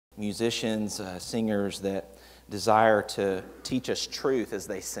musicians, singers that desire to teach us truth as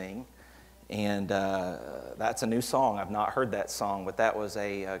they sing. And that's a new song. I've not heard that song, but that was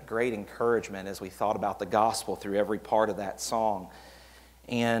a great encouragement as we thought about the gospel through every part of that song.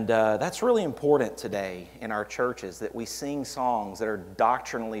 And that's really important today in our churches, that we sing songs that are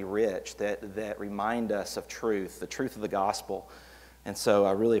doctrinally rich, that remind us of truth, the truth of the gospel. And so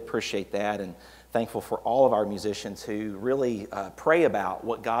I really appreciate that, and thankful for all of our musicians who really pray about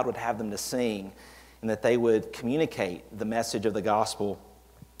what God would have them to sing, and that they would communicate the message of the gospel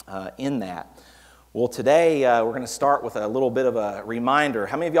in that. Well, today we're going to start with a little bit of a reminder.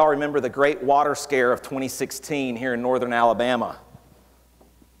 How many of y'all remember the great water scare of 2016 here in northern Alabama?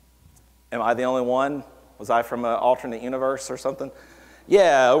 Am I the only one? Was I from an alternate universe or something?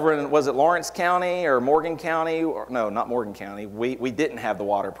 Yeah, over in, was it Lawrence County or Morgan County? No, not Morgan County. We didn't have the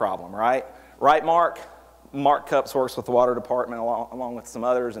water problem, right? Right, Mark? Mark Cups works with the water department along with some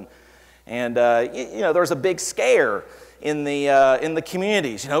others. And you know, there was a big scare in the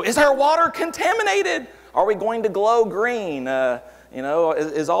communities. You know, is our water contaminated? Are we going to glow green? You know,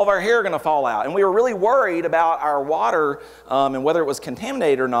 is all of our hair going to fall out? And we were really worried about our water and whether it was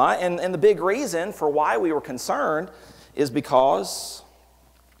contaminated or not. And the big reason for why we were concerned is because,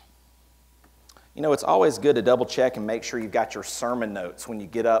 you know, it's always good to double check and make sure you've got your sermon notes when you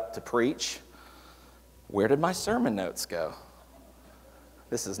get up to preach. Where did my sermon notes go?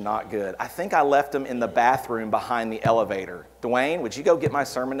 This is not good. I think I left them in the bathroom behind the elevator. Dwayne, would you go get my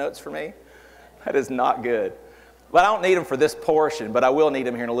sermon notes for me? That is not good. But I don't need them for this portion, but I will need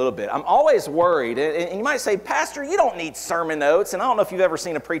them here in a little bit. I'm always worried, and you might say, Pastor, you don't need sermon notes. And I don't know if you've ever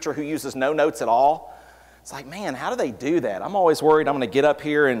seen a preacher who uses no notes at all. It's like, man, how do they do that? I'm always worried I'm going to get up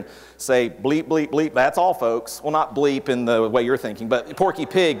here and say bleep, bleep, bleep. That's all, folks. Well, not bleep in the way you're thinking, but Porky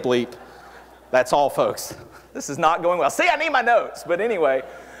Pig bleep. That's all, folks. This is not going well. See, I need my notes. But anyway,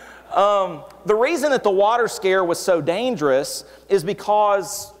 the reason that the water scare was so dangerous is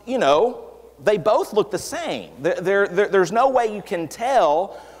because, you know, they both look the same. There's no way you can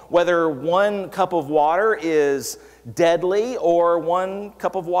tell whether one cup of water is deadly or one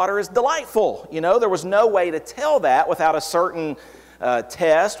cup of water is delightful. You know, there was no way to tell that without a certain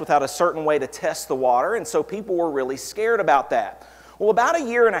test, without a certain way to test the water, and so people were really scared about that. Well, about a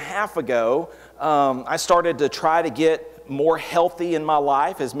year and a half ago, I started to try to get more healthy in my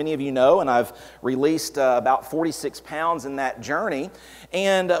life, as many of you know, and I've released about 46 pounds in that journey.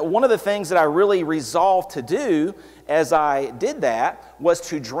 And one of the things that I really resolved to do as I did that was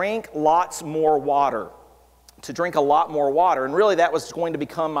to drink lots more water. To drink a lot more water. And really that was going to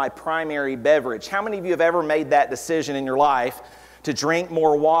become my primary beverage. How many of you have ever made that decision in your life to drink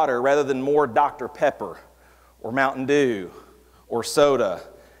more water rather than more Dr. Pepper or Mountain Dew or soda?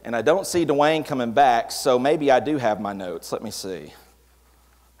 And I don't see Dwayne coming back, so maybe I do have my notes. Let me see.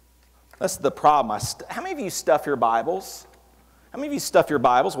 That's the problem. How many of you stuff your Bibles? How many of you stuff your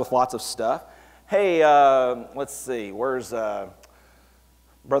Bibles with lots of stuff? Hey, let's see. Where's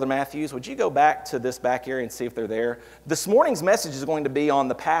Brother Matthews? Would you go back to this back area and see if they're there? This morning's message is going to be on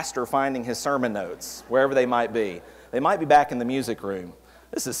the pastor finding his sermon notes, wherever they might be. They might be back in the music room.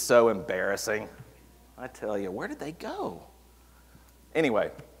 This is so embarrassing. I tell you, where did they go? Anyway.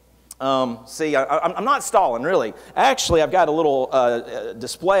 See, I'm not stalling, really. Actually, I've got a little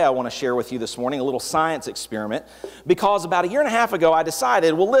display I want to share with you this morning, a little science experiment, because about a year and a half ago, I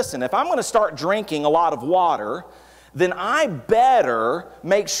decided, well, listen, if I'm going to start drinking a lot of water, then I better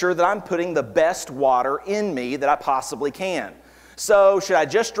make sure that I'm putting the best water in me that I possibly can. So, should I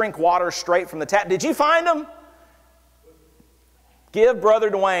just drink water straight from the tap? Did you find them? Give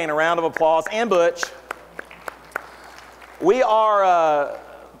Brother Dwayne a round of applause, and Butch. We are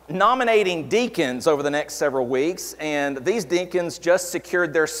nominating deacons over the next several weeks, and these deacons just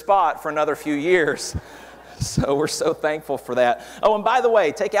secured their spot for another few years. So we're so thankful for that. Oh, and by the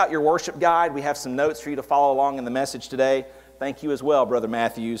way, take out your worship guide. We have some notes for you to follow along in the message today. Thank you as well, Brother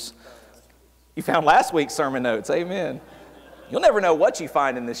Matthews. You found last week's sermon notes. Amen. You'll never know what you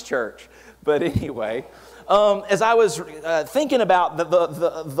find in this church. But anyway, as I was thinking about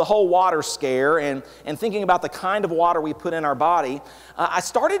the whole water scare and thinking about the kind of water we put in our body, I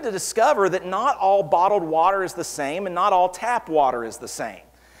started to discover that not all bottled water is the same and not all tap water is the same.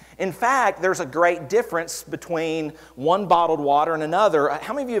 In fact, there's a great difference between one bottled water and another.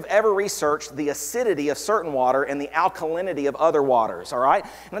 How many of you have ever researched the acidity of certain water and the alkalinity of other waters, all right?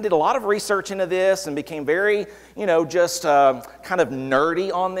 And I did a lot of research into this and became very, just kind of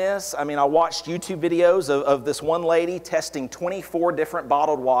nerdy on this. I mean, I watched YouTube videos of this one lady testing 24 different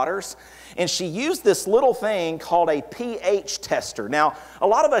bottled waters, and she used this little thing called a pH tester. Now, a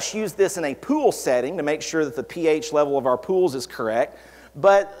lot of us use this in a pool setting to make sure that the pH level of our pools is correct.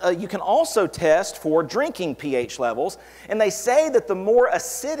 but you can also test for drinking pH levels. And they say that the more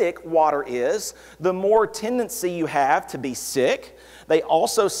acidic water is, the more tendency you have to be sick. They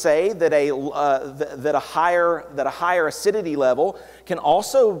also say that a higher acidity level can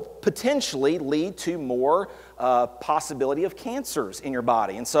also potentially lead to more possibility of cancers in your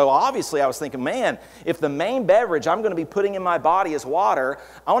body. And so obviously I was thinking, man, if the main beverage I'm going to be putting in my body is water,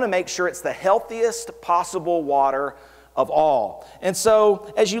 I want to make sure it's the healthiest possible water of all. And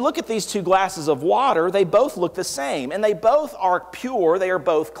so as you look at these two glasses of water, they both look the same, and they both are pure, they are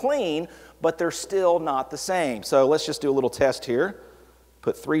both clean, but they're still not the same. So let's just do a little test here.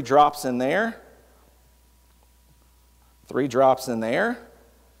 Put 3 drops in there. 3 drops in there.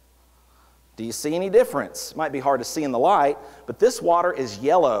 Do you see any difference? It might be hard to see in the light, but this water is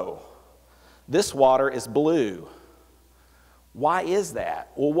yellow. This water is blue. Why is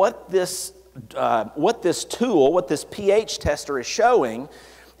that? Well, what this pH tester is showing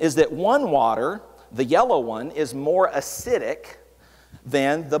is that one water, the yellow one, is more acidic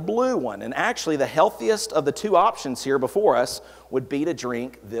than the blue one. And actually, the healthiest of the two options here before us would be to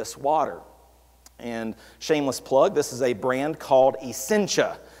drink this water. And shameless plug, this is a brand called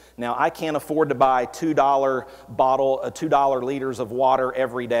Essentia. Now, I can't afford to buy $2 liters of water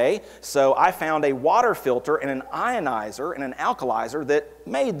every day, so I found a water filter and an ionizer and an alkalizer that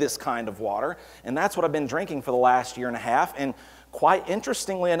made this kind of water, and that's what I've been drinking for the last year and a half, and quite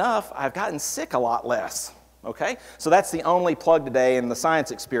interestingly enough, I've gotten sick a lot less. Okay? So that's the only plug today in the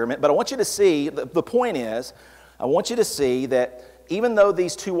science experiment, but I want you to see, the point is, I want you to see that even though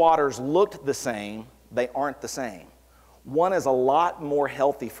these two waters looked the same, they aren't the same. One is a lot more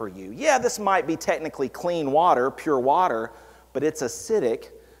healthy for you. Yeah, this might be technically clean water, pure water, but it's acidic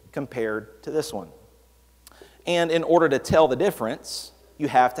compared to this one. And in order to tell the difference, you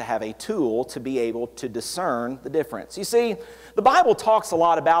have to have a tool to be able to discern the difference. You see, the Bible talks a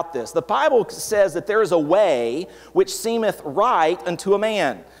lot about this. The Bible says that there is a way which seemeth right unto a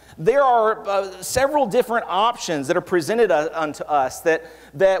man. There are several different options that are presented unto us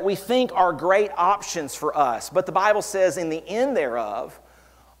that we think are great options for us. But the Bible says in the end thereof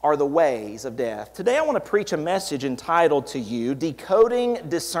are the ways of death. Today I want to preach a message entitled to you, Decoding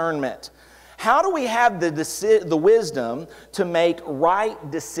Discernment. How do we have the wisdom to make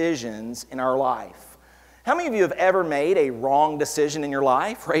right decisions in our life? How many of you have ever made a wrong decision in your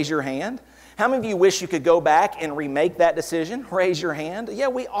life? Raise your hand. How many of you wish you could go back and remake that decision? Raise your hand. Yeah,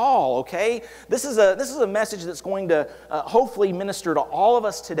 we all, okay? This is a message that's going to hopefully minister to all of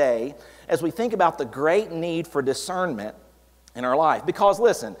us today as we think about the great need for discernment in our life. Because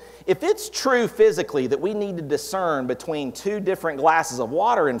listen, if it's true physically that we need to discern between two different glasses of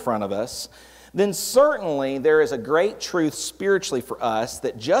water in front of us, then certainly there is a great truth spiritually for us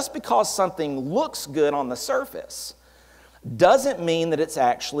that just because something looks good on the surface doesn't mean that it's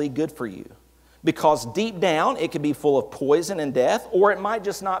actually good for you. Because deep down, it could be full of poison and death, or it might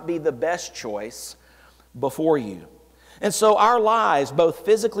just not be the best choice before you. And so our lives, both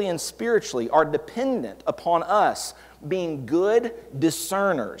physically and spiritually, are dependent upon us being good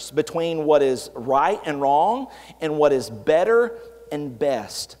discerners between what is right and wrong and what is better and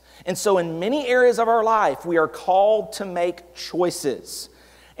best. And so in many areas of our life, we are called to make choices.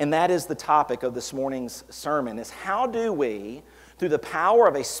 And that is the topic of this morning's sermon, is how do we, through the power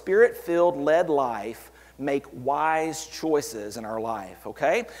of a Spirit-filled, led life, make wise choices in our life,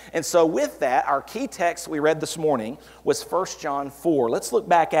 okay? And so with that, our key text we read this morning was 1 John 4. Let's look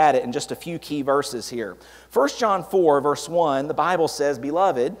back at it in just a few key verses here. 1 John 4, verse 1, the Bible says,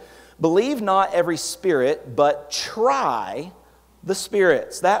 Beloved, believe not every spirit, but try the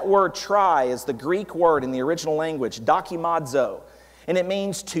spirits. That word try is the Greek word in the original language, dokimazo, and it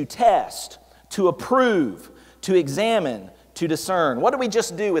means to test, to approve, to examine, to discern. What did we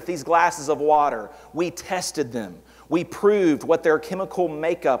just do with these glasses of water? We tested them. We proved what their chemical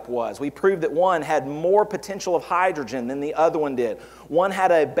makeup was. We proved that one had more potential of hydrogen than the other one did. One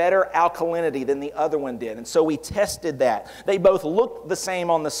had a better alkalinity than the other one did. And so we tested that. They both looked the same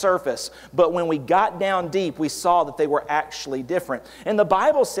on the surface, but when we got down deep, we saw that they were actually different. And the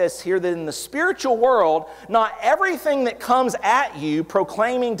Bible says here that in the spiritual world, not everything that comes at you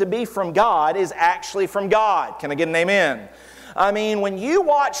proclaiming to be from God is actually from God. Can I get an amen? I mean, when you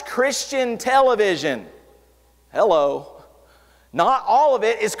watch Christian television, hello, not all of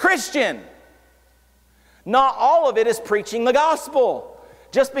it is Christian. Not all of it is preaching the gospel.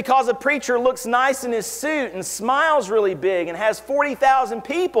 Just because a preacher looks nice in his suit and smiles really big and has 40,000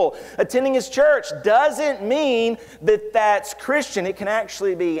 people attending his church doesn't mean that that's Christian. It can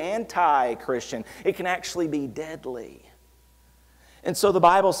actually be anti-Christian. It can actually be deadly. And so the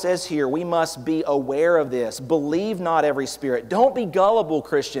Bible says here, we must be aware of this. Believe not every spirit. Don't be gullible,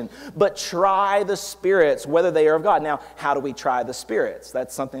 Christian, but try the spirits, whether they are of God. Now, how do we try the spirits?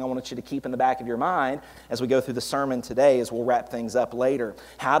 That's something I want you to keep in the back of your mind as we go through the sermon today, as we'll wrap things up later.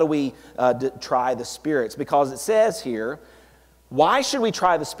 How do we try the spirits? Because it says here, why should we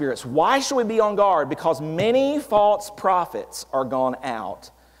try the spirits? Why should we be on guard? Because many false prophets are gone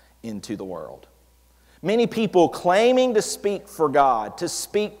out into the world. Many people claiming to speak for God, to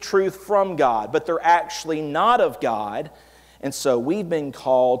speak truth from God, but they're actually not of God. And so we've been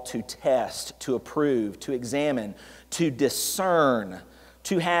called to test, to approve, to examine, to discern,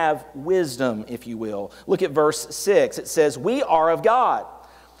 to have wisdom, if you will. Look at verse 6. It says, we are of God.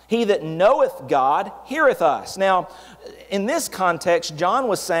 He that knoweth God heareth us. Now, in this context, John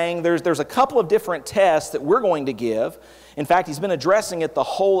was saying there's a couple of different tests that we're going to give. In fact, he's been addressing it the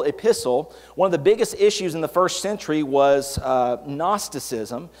whole epistle. One of the biggest issues in the first century was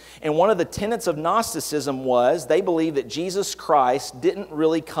Gnosticism. And one of the tenets of Gnosticism was they believed that Jesus Christ didn't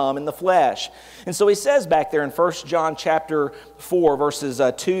really come in the flesh. And so he says back there in 1 John chapter 4, verses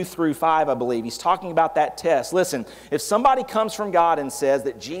 2 through 5, I believe, he's talking about that test. Listen, if somebody comes from God and says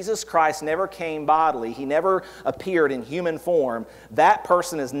that Jesus Christ never came bodily, he never appeared in human form, that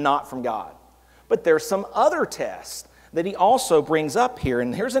person is not from God. But there's some other tests that he also brings up here.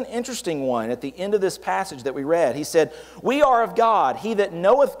 And here's an interesting one at the end of this passage that we read. He said, we are of God. He that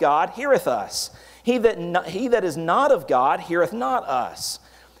knoweth God heareth us. He that is not of God heareth not us.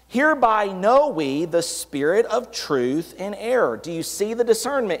 Hereby know we the spirit of truth and error. Do you see the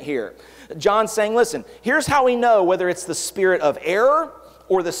discernment here? John's saying, listen, here's how we know whether it's the spirit of error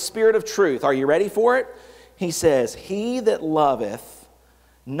or the spirit of truth. Are you ready for it? He says, he that loveth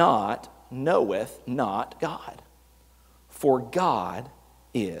not knoweth not God. For God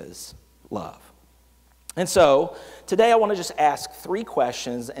is love. And so, today I want to just ask 3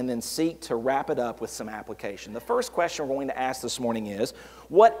 questions and then seek to wrap it up with some application. The first question we're going to ask this morning is,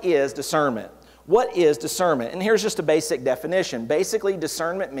 what is discernment? What is discernment? And here's just a basic definition. Basically,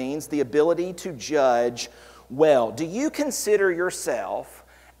 discernment means the ability to judge well. Do you consider yourself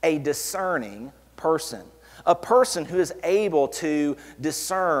a discerning person? A person who is able to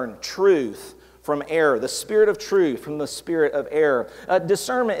discern truth from error, the spirit of truth from the spirit of error.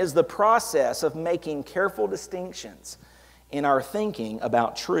 Discernment is the process of making careful distinctions in our thinking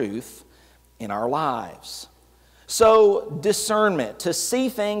about truth in our lives. So, discernment, to see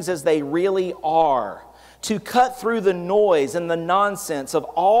things as they really are, to cut through the noise and the nonsense of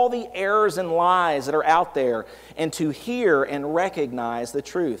all the errors and lies that are out there, and to hear and recognize the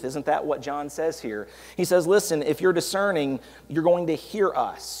truth. Isn't that what John says here? He says, listen, if you're discerning, you're going to hear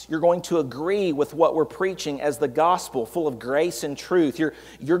us. You're going to agree with what we're preaching as the gospel, full of grace and truth.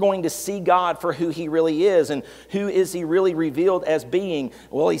 You're going to see God for who He really is. And who is He really revealed as being?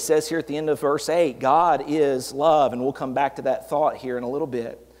 Well, he says here at the end of verse 8, God is love. And we'll come back to that thought here in a little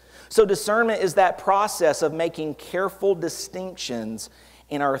bit. So discernment is that process of making careful distinctions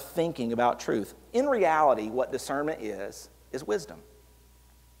in our thinking about truth. In reality, what discernment is wisdom.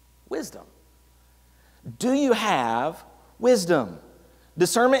 Wisdom. Do you have wisdom?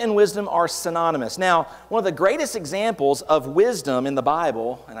 Discernment and wisdom are synonymous. Now, one of the greatest examples of wisdom in the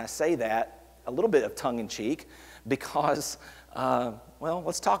Bible, and I say that a little bit of tongue-in-cheek, because, well,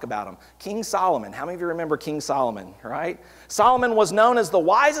 let's talk about him. King Solomon. How many of you remember King Solomon, right? Solomon was known as the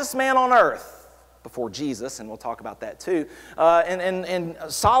wisest man on earth before Jesus, and we'll talk about that too. And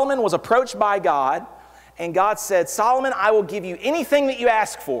Solomon was approached by God, and God said, Solomon, I will give you anything that you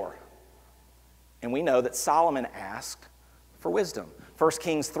ask for. And we know that Solomon asked for wisdom. 1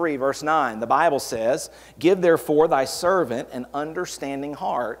 Kings 3, verse 9, the Bible says, give therefore thy servant an understanding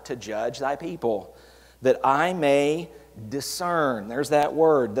heart to judge thy people, that I may discern, there's that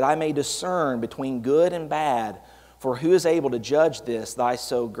word, that I may discern between good and bad, for who is able to judge this, thy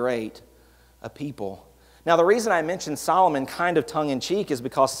so great a people? Now, the reason I mentioned Solomon kind of tongue-in-cheek is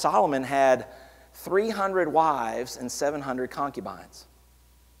because Solomon had 300 wives and 700 concubines.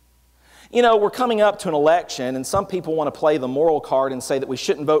 You know, we're coming up to an election, and some people want to play the moral card and say that we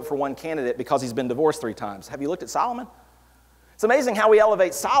shouldn't vote for one candidate because he's been divorced 3 times. Have you looked at Solomon? It's amazing how we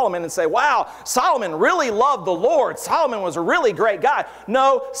elevate Solomon and say, wow, Solomon really loved the Lord. Solomon was a really great guy.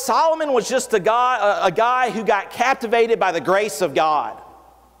 No, Solomon was just a guy who got captivated by the grace of God.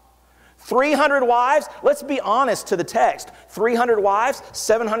 300 wives, let's be honest to the text. 300 wives,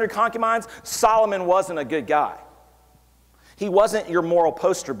 700 concubines, Solomon wasn't a good guy. He wasn't your moral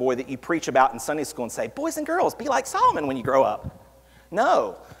poster boy that you preach about in Sunday school and say, boys and girls, be like Solomon when you grow up.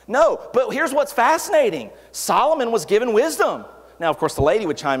 No. But here's what's fascinating. Solomon was given wisdom. Now, of course, the lady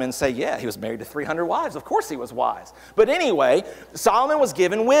would chime in and say, yeah, he was married to 300 wives. Of course he was wise. But anyway, Solomon was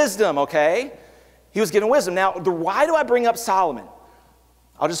given wisdom, okay? He was given wisdom. Now, why do I bring up Solomon?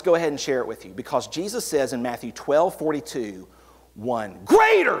 I'll just go ahead and share it with you. Because Jesus says in Matthew 12:42, one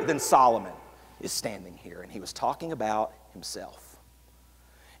greater than Solomon is standing here. And he was talking about himself.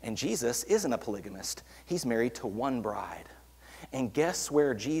 And Jesus isn't a polygamist. He's married to one bride. And guess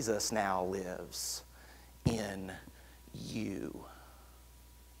where Jesus now lives? In you,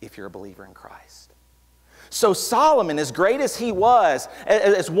 if you're a believer in Christ. So Solomon, as great as he was,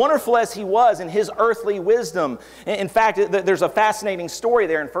 as wonderful as he was in his earthly wisdom, in fact, there's a fascinating story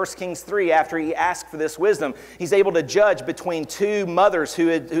there in 1 Kings 3. After he asked for this wisdom, he's able to judge between two mothers who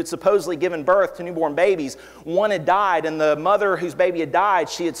had supposedly given birth to newborn babies. One had died, and the mother whose baby had died,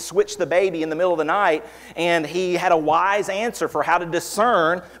 she had switched the baby in the middle of the night, and he had a wise answer for how to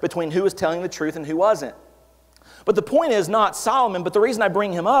discern between who was telling the truth and who wasn't. But the point is not Solomon, but the reason I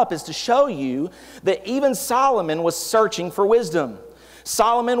bring him up is to show you that even Solomon was searching for wisdom.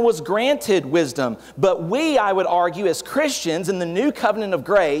 Solomon was granted wisdom, but we, I would argue, as Christians in the new covenant of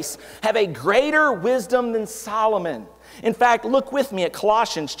grace, have a greater wisdom than Solomon. In fact, look with me at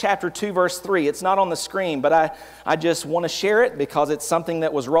Colossians chapter 2, verse 3. It's not on the screen, but I just want to share it because it's something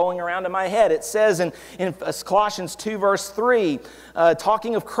that was rolling around in my head. It says in Colossians 2, verse 3,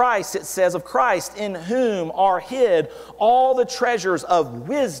 talking of Christ, it says, of Christ, in whom are hid all the treasures of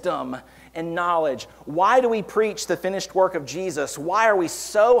wisdom and knowledge. Why do we preach the finished work of Jesus? Why are we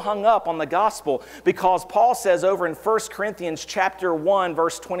so hung up on the gospel? Because Paul says over in 1 Corinthians chapter 1,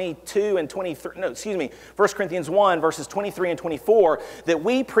 verse 22 and 23, 1 Corinthians 1, verses 23 and 24, that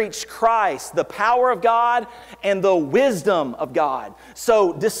we preach Christ, the power of God and the wisdom of God.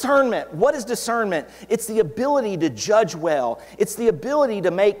 So discernment, what is discernment? It's the ability to judge well. It's the ability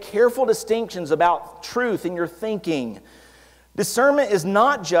to make careful distinctions about truth in your thinking. Discernment is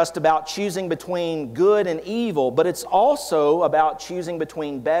not just about choosing between good and evil, but it's also about choosing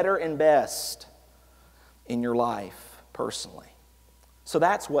between better and best in your life personally. So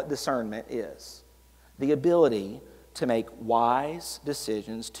that's what discernment is. The ability to make wise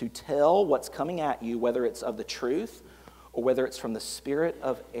decisions, to tell what's coming at you, whether it's of the truth or whether it's from the spirit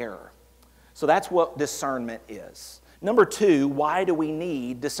of error. So that's what discernment is. Number two, why do we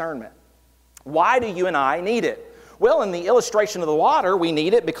need discernment? Why do you and I need it? Well, in the illustration of the water, we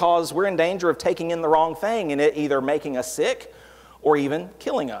need it because we're in danger of taking in the wrong thing and it either making us sick or even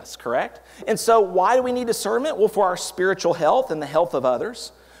killing us, correct? And so why do we need discernment? Well, for our spiritual health and the health of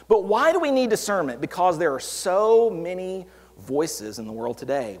others. But why do we need discernment? Because there are so many voices in the world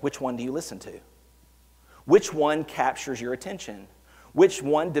today. Which one do you listen to? Which one captures your attention? Which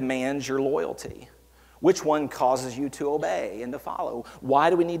one demands your loyalty? Which one causes you to obey and to follow? Why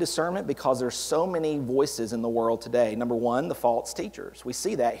do we need discernment? Because there's so many voices in the world today. Number one, the false teachers. We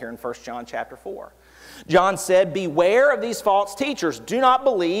see that here in 1 John chapter 4. John said, beware of these false teachers. Do not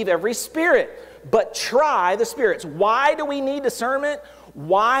believe every spirit, but try the spirits. Why do we need discernment?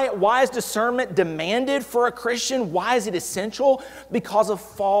 Why is discernment demanded for a Christian? Why is it essential? Because of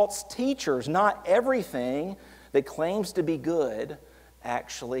false teachers. Not everything that claims to be good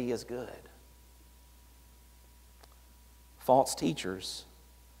actually is good. False teachers.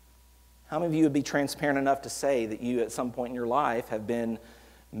 How many of you would be transparent enough to say that you at some point in your life have been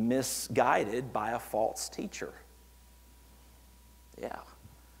misguided by a false teacher? Yeah.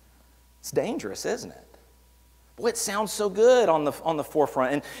 It's dangerous, isn't it? Boy, it sounds so good on the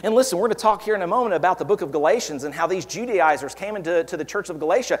forefront. And listen, we're going to talk here in a moment about the book of Galatians and how these Judaizers came into the church of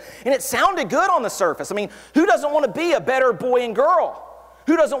Galatia. And it sounded good on the surface. I mean, who doesn't want to be a better boy and girl?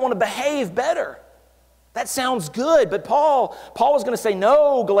 Who doesn't want to behave better? That sounds good, but Paul was going to say,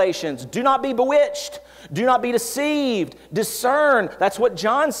 no, Galatians, do not be bewitched. Do not be deceived. Discern. That's what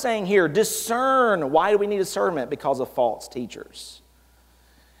John's saying here. Discern. Why do we need discernment? Because of false teachers.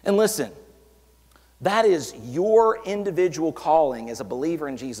 And listen, that is your individual calling as a believer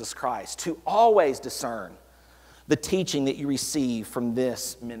in Jesus Christ, to always discern the teaching that you receive from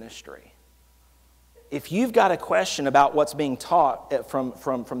this ministry. If you've got a question about what's being taught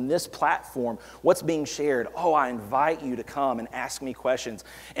from this platform, what's being shared, I invite you to come and ask me questions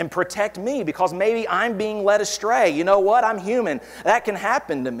and protect me because maybe I'm being led astray. You know what? I'm human. That can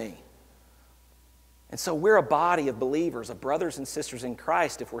happen to me. And so we're a body of believers, of brothers and sisters in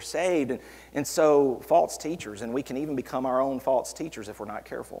Christ if we're saved. And so false teachers, and we can even become our own false teachers if we're not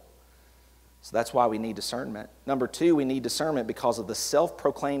careful. So that's why we need discernment. Number two, we need discernment because of the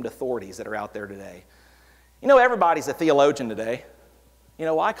self-proclaimed authorities that are out there today. You know, everybody's a theologian today. You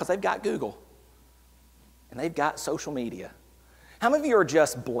know why? Because they've got Google. And they've got social media. How many of you are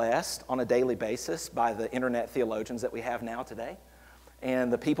just blessed on a daily basis by the internet theologians that we have now today?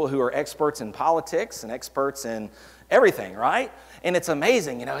 and the people who are experts in politics and experts in everything, right? And it's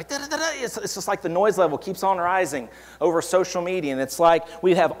amazing, it's just like the noise level keeps on rising over social media, and it's like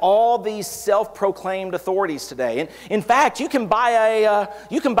we have all these self-proclaimed authorities today. And in fact, you can buy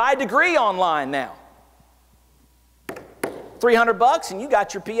a degree online now. $300 and you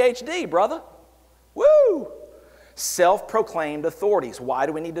got your PhD, brother. Woo! Self-proclaimed authorities. Why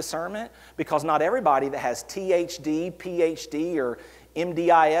do we need discernment? Because not everybody that has THD, PhD, or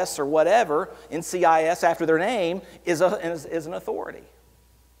MDIS or whatever, NCIS after their name, is an authority.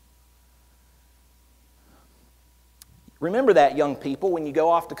 Remember that, young people, when you go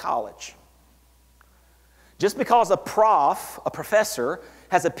off to college. Just because a professor,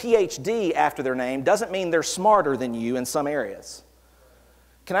 has a PhD after their name doesn't mean they're smarter than you in some areas.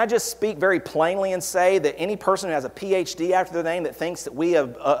 Can I just speak very plainly and say that any person who has a PhD after their name that thinks that we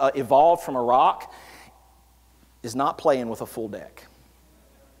have evolved from a rock is not playing with a full deck?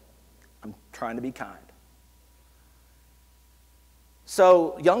 I'm trying to be kind.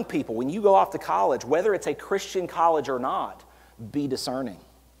 So, young people, when you go off to college, whether it's a Christian college or not, be discerning.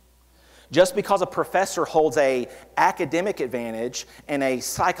 Just because a professor holds an academic advantage and a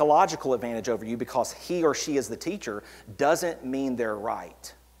psychological advantage over you because he or she is the teacher doesn't mean they're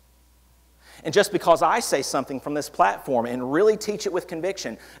right. And just because I say something from this platform and really teach it with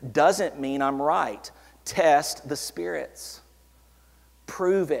conviction doesn't mean I'm right. Test the spirits.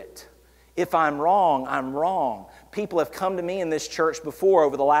 Prove it. If I'm wrong, I'm wrong. People have come to me in this church before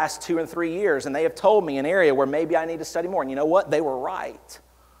over the last 2 and 3 years, and they have told me an area where maybe I need to study more. And you know what? They were right.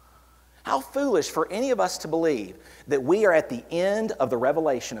 How foolish for any of us to believe that we are at the end of the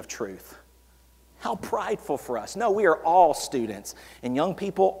revelation of truth. How prideful for us. No, we are all students. And young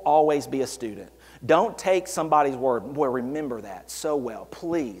people, always be a student. Don't take somebody's word. Boy, remember that so well.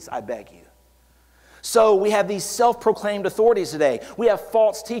 Please, I beg you. So we have these self-proclaimed authorities today. We have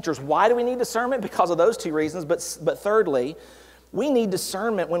false teachers. Why do we need discernment? Because of those 2 reasons. But thirdly, we need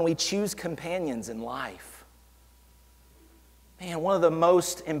discernment when we choose companions in life. Man, one of the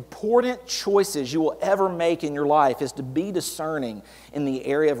most important choices you will ever make in your life is to be discerning in the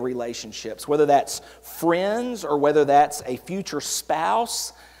area of relationships, whether that's friends or whether that's a future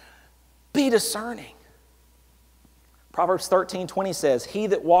spouse. Be discerning. Proverbs 13:20 says, "He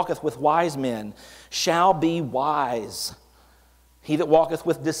that walketh with wise men shall be wise. He that walketh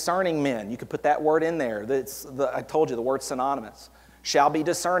with discerning men," you could put that word in there. I told you the word's synonymous. "Shall be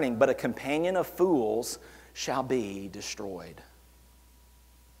discerning, but a companion of fools shall be destroyed."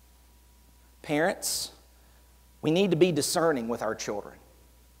 Parents, we need to be discerning with our children.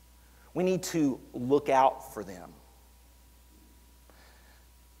 We need to look out for them.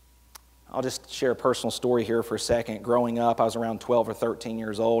 I'll just share a personal story here for a second. Growing up, I was around 12 or 13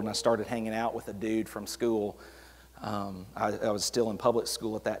 years old, and I started hanging out with a dude from school. I was still in public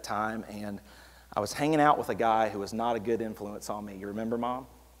school at that time, and I was hanging out with a guy who was not a good influence on me. You remember, Mom?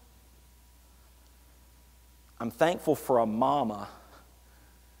 I'm thankful for a mama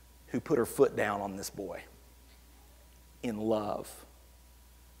who put her foot down on this boy in love.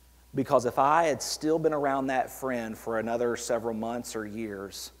 Because if I had still been around that friend for another several months or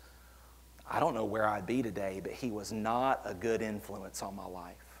years, I don't know where I'd be today, but he was not a good influence on my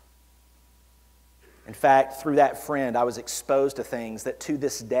life. In fact, through that friend, I was exposed to things that to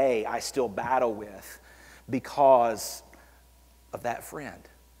this day I still battle with because of that friend.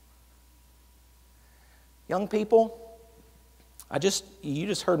 Young people, you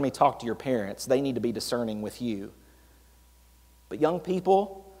just heard me talk to your parents. They need to be discerning with you. But young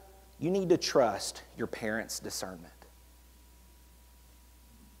people, you need to trust your parents' discernment.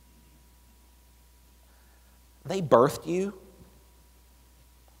 They birthed you,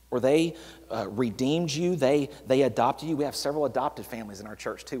 or they redeemed you. They adopted you. We have several adopted families in our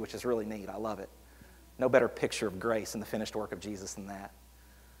church too, which is really neat. I love it. No better picture of grace and the finished work of Jesus than that.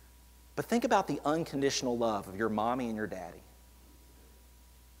 But think about the unconditional love of your mommy and your daddy.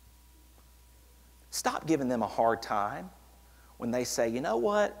 Stop giving them a hard time when they say, "You know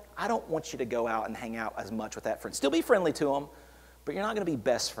what, I don't want you to go out and hang out as much with that friend." Still be friendly to them, but you're not going to be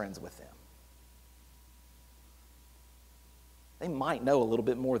best friends with them. They might know a little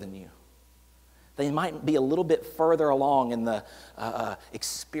bit more than you. They might be a little bit further along in the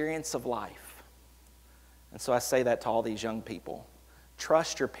experience of life. And so I say that to all these young people.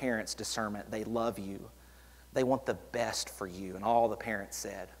 Trust your parents' discernment. They love you. They want the best for you. And all the parents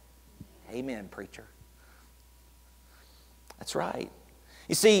said, "Amen, preacher." That's right.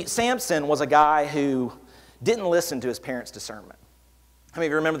 You see, Samson was a guy who didn't listen to his parents' discernment. How many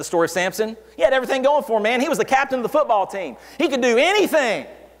of you remember the story of Samson? He had everything going for him, man. He was the captain of the football team. He could do anything.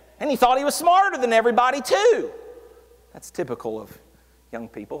 And he thought he was smarter than everybody, too. That's typical of young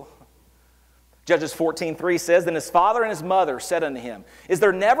people. Judges 14:3 says, Then his father and his mother said unto him, Is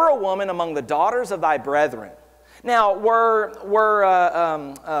there never a woman among the daughters of thy brethren? Now, were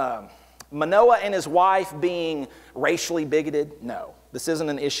Manoah and his wife being racially bigoted? No. This isn't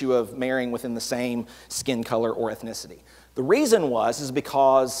an issue of marrying within the same skin color or ethnicity. The reason is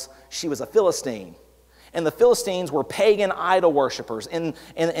because she was a Philistine. And the Philistines were pagan idol worshipers. And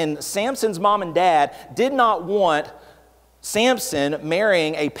Samson's mom and dad did not want Samson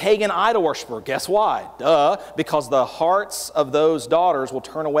marrying a pagan idol worshiper. Guess why? Duh. Because the hearts of those daughters will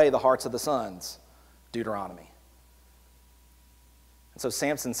turn away the hearts of the sons. Deuteronomy. And so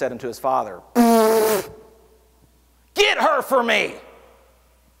Samson said unto his father, Get her for me!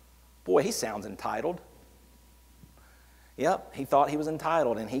 Boy, he sounds entitled. Yep, he thought he was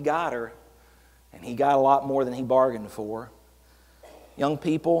entitled, and he got her. And he got a lot more than he bargained for. Young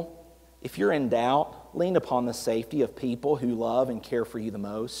people, if you're in doubt, lean upon the safety of people who love and care for you the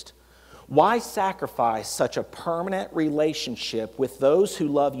most. Why sacrifice such a permanent relationship with those who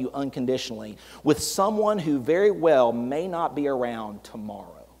love you unconditionally with someone who very well may not be around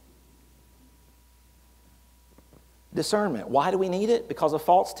tomorrow? Discernment. Why do we need it? Because of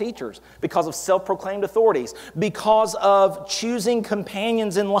false teachers, because of self-proclaimed authorities, because of choosing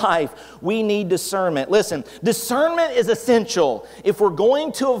companions in life. We need discernment. Listen, discernment is essential if we're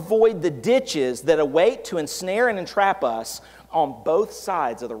going to avoid the ditches that await to ensnare and entrap us on both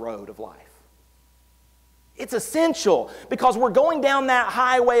sides of the road of life. It's essential because we're going down that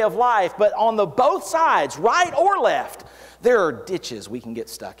highway of life, but on the both sides, right or left, there are ditches we can get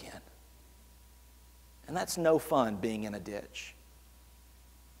stuck in. And that's no fun, being in a ditch.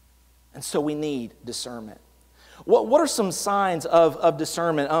 And so we need discernment. What are some signs of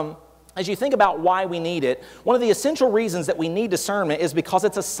discernment? As you think about why we need it, one of the essential reasons that we need discernment is because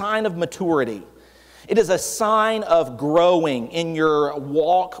it's a sign of maturity. It is a sign of growing in your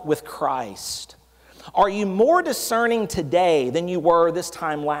walk with Christ. Are you more discerning today than you were this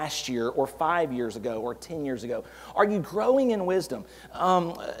time last year or 5 years ago or 10 years ago? Are you growing in wisdom?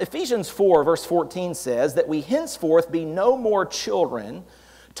 Ephesians 4 verse 14 says that we henceforth be no more children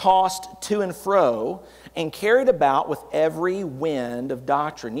tossed to and fro and carried about with every wind of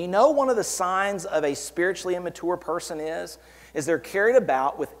doctrine. You know, one of the signs of a spiritually immature person is they're carried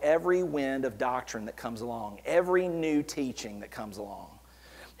about with every wind of doctrine that comes along, every new teaching that comes along.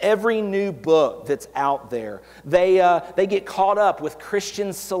 Every new book that's out there, they get caught up with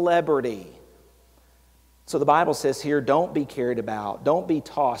Christian celebrity. So the Bible says here, don't be carried about, don't be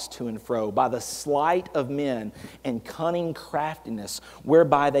tossed to and fro by the sleight of men and cunning craftiness,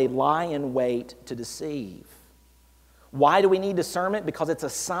 whereby they lie in wait to deceive. Why do we need discernment? Because it's a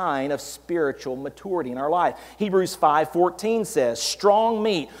sign of spiritual maturity in our life. Hebrews 5:14 says, strong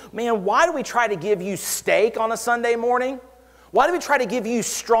meat. Man, why do we try to give you steak on a Sunday morning? Why do we try to give you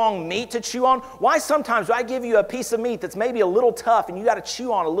strong meat to chew on? Why sometimes do I give you a piece of meat that's maybe a little tough and you got to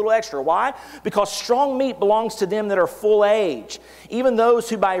chew on a little extra? Why? Because strong meat belongs to them that are full age, even those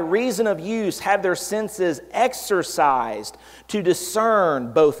who by reason of use have their senses exercised to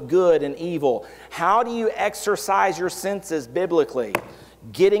discern both good and evil. How do you exercise your senses biblically?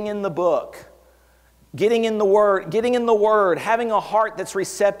 Getting in the book. Getting in the Word, having a heart that's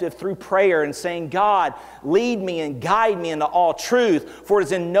receptive through prayer and saying, God, lead me and guide me into all truth, for it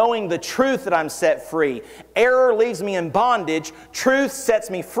is in knowing the truth that I'm set free. Error leaves me in bondage, truth sets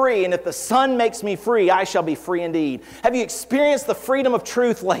me free, and if the Son makes me free, I shall be free indeed. Have you experienced the freedom of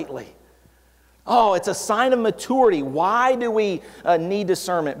truth lately? Oh, it's a sign of maturity. Why do we need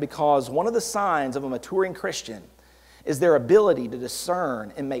discernment? Because one of the signs of a maturing Christian is their ability to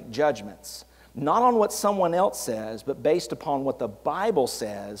discern and make judgments. Not on what someone else says, but based upon what the Bible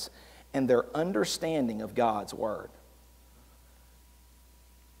says and their understanding of God's Word.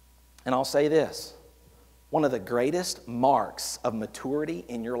 And I'll say this, one of the greatest marks of maturity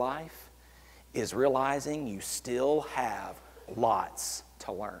in your life is realizing you still have lots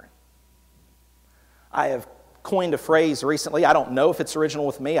to learn. I have coined a phrase recently. I don't know if it's original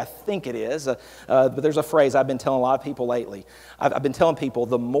with me. I think it is. But there's a phrase I've been telling a lot of people lately. I've been telling people,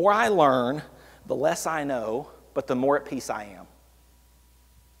 the more I learn, the less I know, but the more at peace I am.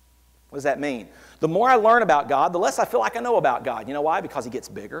 What does that mean? The more I learn about God, the less I feel like I know about God. You know why? Because He gets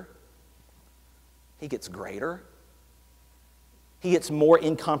bigger. He gets greater. He gets more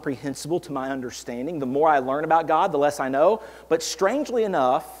incomprehensible to my understanding. The more I learn about God, the less I know. But strangely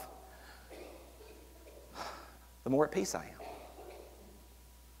enough, the more at peace I am.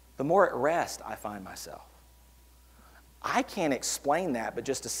 The more at rest I find myself. I can't explain that, but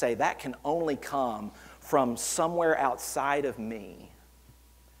just to say that can only come from somewhere outside of me.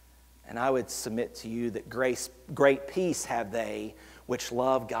 And I would submit to you that great peace have they which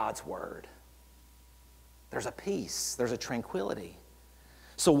love God's word. There's a peace. There's a tranquility.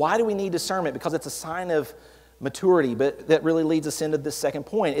 So why do we need discernment? Because it's a sign of maturity, but that really leads us into this second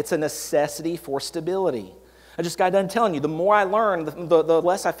point. It's a necessity for stability. I just got done telling you, the more I learn, the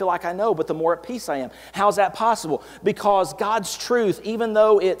less I feel like I know, but the more at peace I am. How's that possible? Because God's truth, even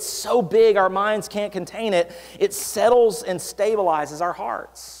though it's so big our minds can't contain it, it settles and stabilizes our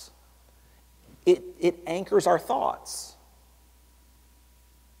hearts. It anchors our thoughts.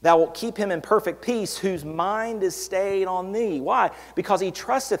 Thou wilt keep him in perfect peace, whose mind is stayed on thee. Why? Because he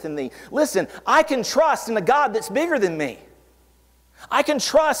trusteth in thee. Listen, I can trust in a God that's bigger than me. I can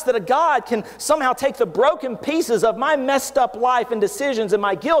trust that a God can somehow take the broken pieces of my messed up life and decisions and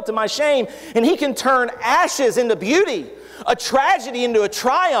my guilt and my shame, and he can turn ashes into beauty, a tragedy into a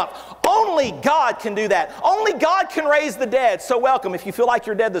triumph. Only God can do that. Only God can raise the dead. So welcome. If you feel like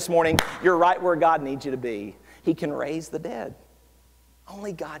you're dead this morning, you're right where God needs you to be. He can raise the dead.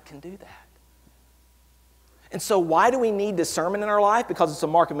 Only God can do that. And so why do we need discernment in our life? Because it's a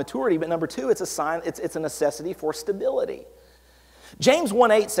mark of maturity. But number two, it's a sign, it's a necessity for stability. James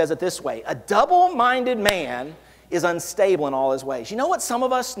 1:8 says it this way: a double-minded man is unstable in all his ways. You know what some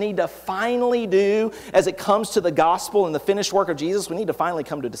of us need to finally do as it comes to the gospel and the finished work of Jesus? We need to finally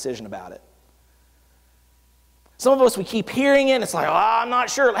come to a decision about it. Some of us, we keep hearing it, and it's like, oh, I'm not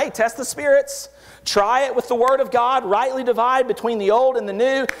sure. Hey, test the spirits. Try it with the Word of God. Rightly divide between the old and the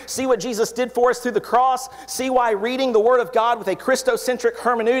new. See what Jesus did for us through the cross. See why reading the Word of God with a Christocentric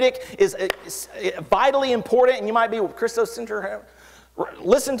hermeneutic is vitally important. And you might be, Christocentric.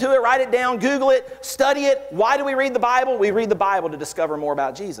 Listen to it, write it down, Google it, study it. Why do we read the Bible? We read the Bible to discover more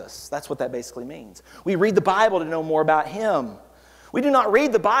about Jesus. That's what that basically means. We read the Bible to know more about Him. We do not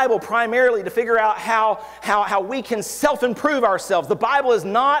read the Bible primarily to figure out how we can self-improve ourselves. The Bible is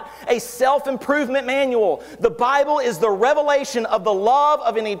not a self-improvement manual. The Bible is the revelation of the love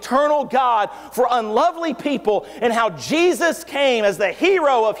of an eternal God for unlovely people, and how Jesus came as the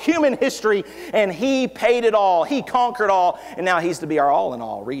hero of human history, and He paid it all. He conquered all, and now He's to be our all in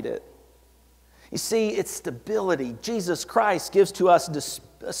all. Read it. You see, it's stability. Jesus Christ gives to us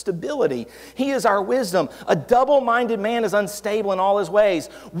stability. He is our wisdom. A double-minded man is unstable in all his ways.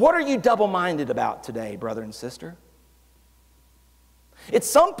 What are you double-minded about today, brother and sister? At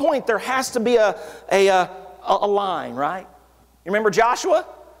some point, there has to be a line, right? You remember Joshua?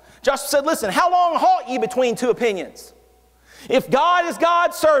 Joshua said, listen, how long halt ye between two opinions? If God is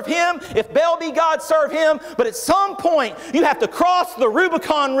God, serve Him. If Baal be God, serve him. But at some point, you have to cross the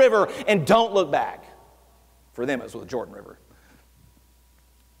Rubicon River and don't look back. For them, it was the Jordan River.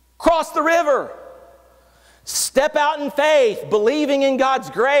 Cross the river. Step out in faith, believing in God's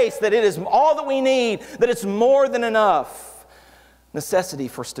grace, that it is all that we need, that it's more than enough. Necessity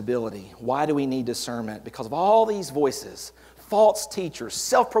for stability. Why do we need discernment? Because of all these voices. False teachers,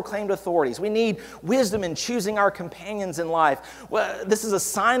 self-proclaimed authorities. We need wisdom in choosing our companions in life. Well, this is a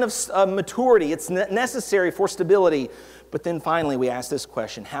sign of maturity. It's necessary for stability. But then finally we ask this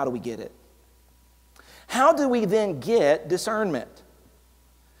question: how do we get it? How do we then get discernment?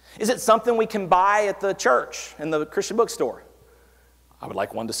 Is it something we can buy at the church, in the Christian bookstore? I would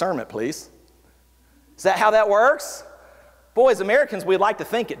like one discernment, please. Is that how that works? Boy, as Americans, we'd like to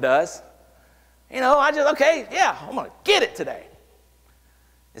think it does. You know, I'm going to get it today.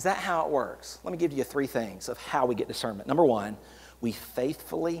 Is that how it works? Let me give you 3 things of how we get discernment. Number 1, we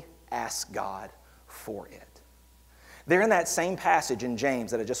faithfully ask God for it. There in that same passage in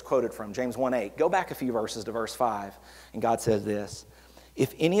James that I just quoted from, James 1:8, go back a few verses to verse 5, and God says this: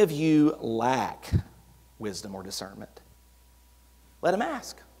 if any of you lack wisdom or discernment, let him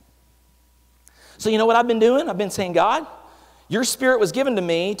ask. So you know what I've been doing? I've been saying, God, your Spirit was given to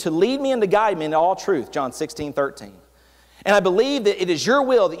me to lead me and to guide me into all truth, John 16:13. And I believe that it is your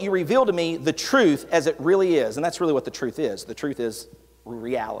will that you reveal to me the truth as it really is. And that's really what the truth is. The truth is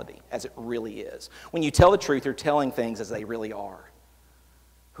reality as it really is. When you tell the truth, you're telling things as they really are.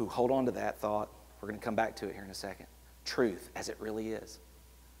 Hold on to that thought. We're going to come back to it here in a second. Truth as it really is.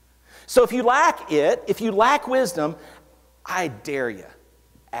 So if you lack it, if you lack wisdom, I dare you,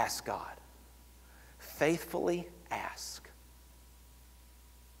 ask God. Faithfully ask.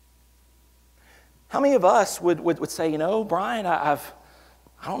 How many of us would say, you know, Brian, I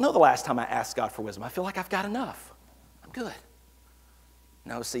don't know the last time I asked God for wisdom. I feel like I've got enough. I'm good.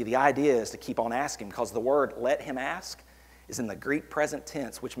 No, see, the idea is to keep on asking, because the word let him ask is in the Greek present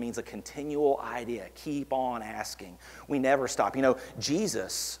tense, which means a continual idea. Keep on asking. We never stop. You know,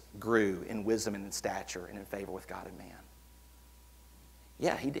 Jesus grew in wisdom and in stature and in favor with God and man.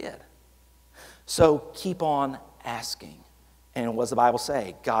 Yeah, he did. So keep on asking. And what does the Bible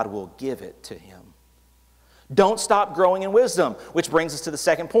say? God will give it to him. Don't stop growing in wisdom, which brings us to the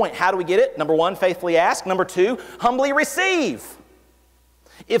second point. How do we get it? Number one, faithfully ask. Number two, humbly receive.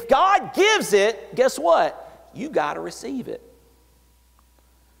 If God gives it, guess what? You got to receive it.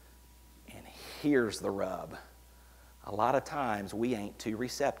 And here's the rub. A lot of times we ain't too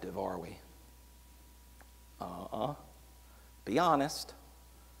receptive, are we? Be honest.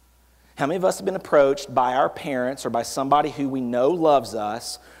 How many of us have been approached by our parents or by somebody who we know loves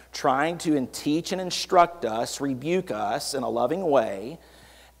us, trying to teach and instruct us, rebuke us in a loving way,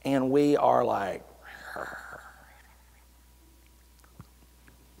 and we are like,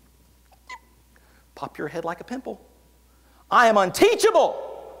 pop your head like a pimple. I am unteachable.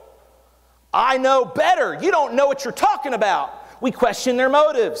 I know better. You don't know what you're talking about. We question their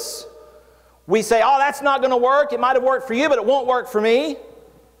motives. We say, oh, that's not going to work. It might have worked for you, but it won't work for me.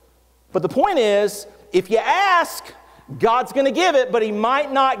 But the point is, if you ask, God's going to give it, but He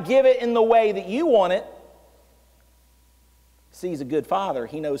might not give it in the way that you want it. See, He's a good Father.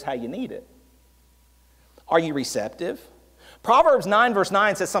 He knows how you need it. Are you receptive? Proverbs 9 verse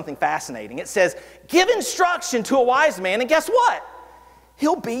 9 says something fascinating. It says, give instruction to a wise man, and guess what?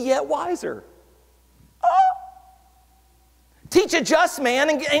 He'll be yet wiser. Teach a just man,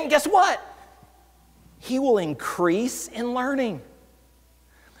 and guess what? He will increase in learning.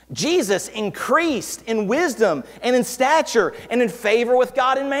 Jesus increased in wisdom and in stature and in favor with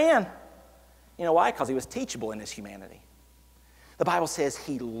God and man. You know why? Because He was teachable in His humanity. The Bible says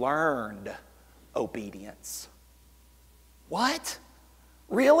He learned obedience. What?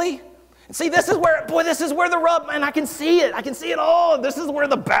 Really? And see, this is where the rub, and I can see it. I can see it all. This is where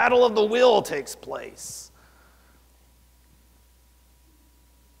the battle of the will takes place.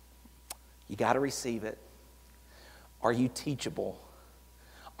 You got to receive it. Are you teachable?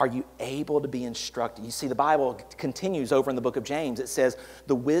 Are you able to be instructed? You see, the Bible continues over in the book of James. It says,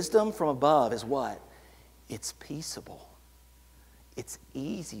 the wisdom from above is what? It's peaceable. It's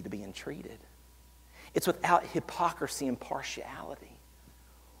easy to be entreated. It's without hypocrisy and partiality.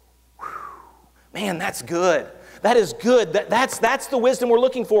 Whew. Man, that's good. That is good. That's the wisdom we're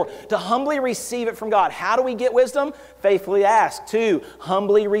looking for, to humbly receive it from God. How do we get wisdom? Faithfully ask. 2,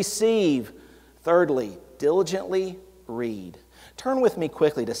 humbly receive. Thirdly, diligently read. Turn with me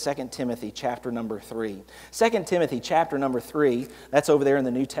quickly to 2 Timothy chapter number 3. 2 Timothy chapter number 3, that's over there in the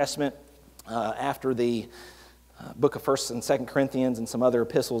New Testament after the book of 1st and 2nd Corinthians and some other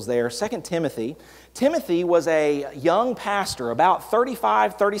epistles there. 2 Timothy. Timothy was a young pastor, about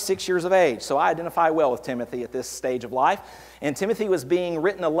 35, 36 years of age. So I identify well with Timothy at this stage of life. And Timothy was being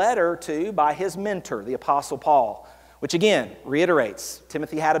written a letter to by his mentor, the Apostle Paul, which again reiterates,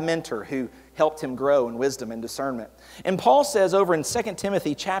 Timothy had a mentor who helped him grow in wisdom and discernment. And Paul says over in 2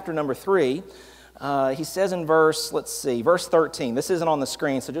 Timothy chapter number 3, he says in verse 13. This isn't on the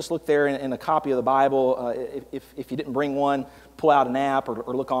screen, so just look there in a copy of the Bible. If you didn't bring one, pull out an app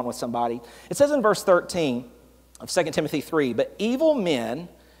or look on with somebody. It says in verse 13 of 2 Timothy 3, but evil men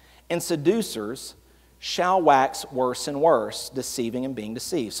and seducers shall wax worse and worse, deceiving and being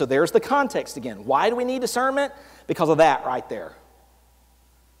deceived. So there's the context again. Why do we need discernment? Because of that right there.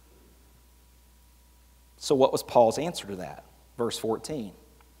 So what was Paul's answer to that? Verse 14.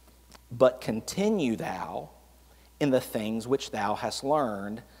 But continue thou in the things which thou hast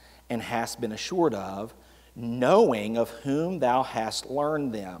learned and hast been assured of, knowing of whom thou hast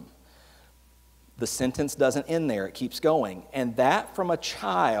learned them. The sentence doesn't end there. It keeps going. And that from a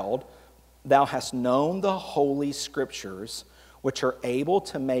child thou hast known the holy scriptures, which are able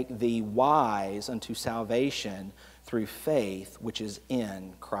to make thee wise unto salvation through faith which is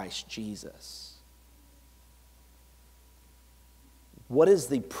in Christ Jesus. What is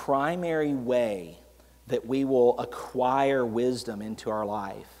the primary way that we will acquire wisdom into our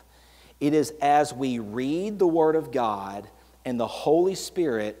life? It is as we read the Word of God and the Holy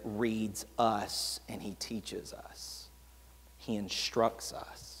Spirit reads us and He teaches us. He instructs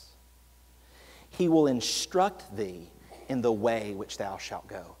us. He will instruct thee in the way which thou shalt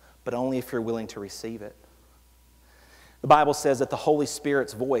go, but only if you're willing to receive it. The Bible says that the Holy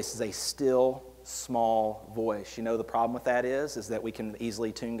Spirit's voice is a still, small voice. You know the problem with that is that we can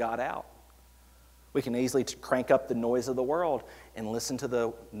easily tune God out. We can easily crank up the noise of the world and listen to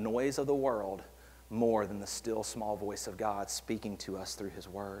the noise of the world more than the still, small voice of God speaking to us through His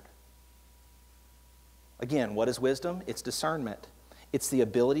Word. Again, what is wisdom? It's discernment. It's the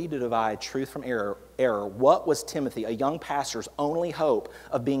ability to divide truth from error. What was Timothy, a young pastor's only hope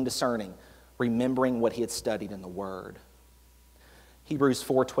of being discerning? Remembering what he had studied in the Word. Hebrews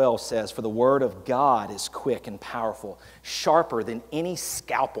 4:12 says, "For the word of God is quick and powerful, sharper than any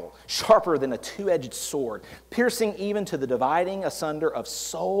scalpel, sharper than a two-edged sword, piercing even to the dividing asunder of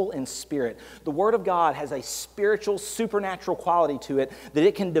soul and spirit." The word of God has a spiritual, supernatural quality to it that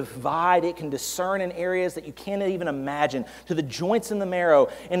it can divide, it can discern in areas that you can't even imagine, to the joints and the marrow,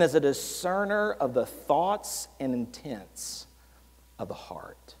 and is a discerner of the thoughts and intents of the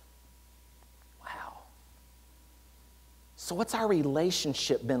heart. So what's our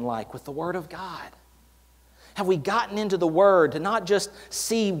relationship been like with the Word of God? Have we gotten into the Word to not just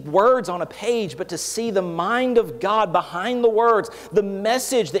see words on a page, but to see the mind of God behind the words, the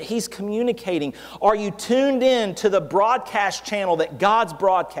message that He's communicating? Are you tuned in to the broadcast channel that God's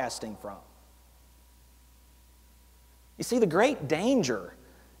broadcasting from? You see, the great danger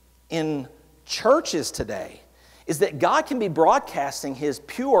in churches today is that God can be broadcasting His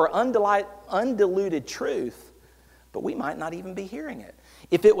pure, undiluted truth, but we might not even be hearing it.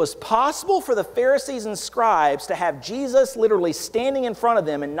 If it was possible for the Pharisees and scribes to have Jesus literally standing in front of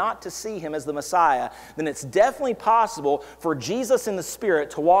them and not to see Him as the Messiah, then it's definitely possible for Jesus in the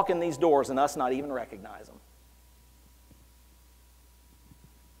Spirit to walk in these doors and us not even recognize Him.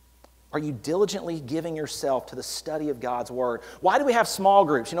 Are you diligently giving yourself to the study of God's Word? Why do we have small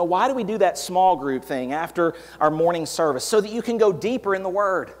groups? Why do we do that small group thing after our morning service? So that you can go deeper in the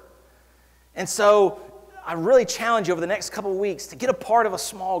Word. And so I really challenge you over the next couple of weeks to get a part of a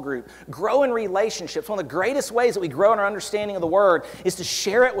small group. Grow in relationships. One of the greatest ways that we grow in our understanding of the Word is to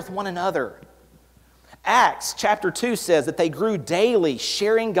share it with one another. Acts chapter 2 says that they grew daily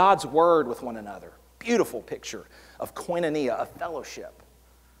sharing God's Word with one another. Beautiful picture of koinonia, of fellowship.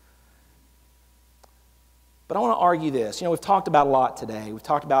 But I want to argue this. We've talked about a lot today. We've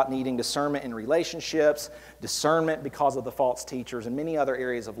talked about needing discernment in relationships, discernment because of the false teachers, and many other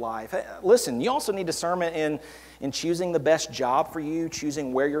areas of life. Hey, listen, you also need discernment in choosing the best job for you,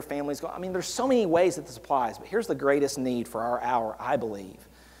 choosing where your family's going. There's so many ways that this applies, but here's the greatest need for our hour, I believe,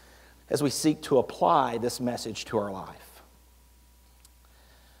 as we seek to apply this message to our life.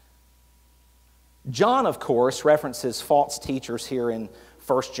 John, of course, references false teachers here in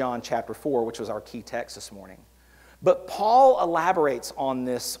 1 John chapter 4, which was our key text this morning. But Paul elaborates on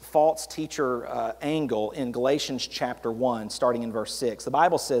this false teacher angle in Galatians chapter 1, starting in verse 6. The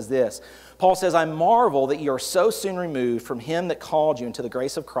Bible says this. Paul says, "I marvel that you are so soon removed from Him that called you into the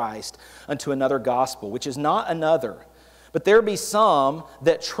grace of Christ unto another gospel, which is not another. But there be some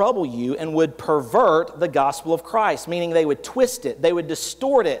that trouble you and would pervert the gospel of Christ," meaning they would twist it, they would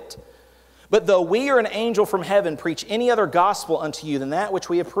distort it. "But though we or an angel from heaven preach any other gospel unto you than that which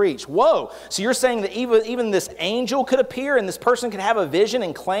we have preached." Whoa! So you're saying that even this angel could appear and this person could have a vision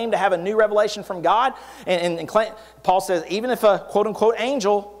and claim to have a new revelation from God? And claim, Paul says, even if a quote-unquote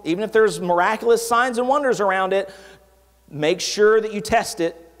angel, even if there's miraculous signs and wonders around it, make sure that you test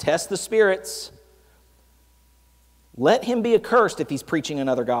it. Test the spirits. "Let him be accursed if he's preaching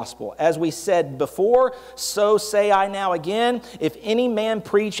another gospel. As we said before, so say I now again, if any man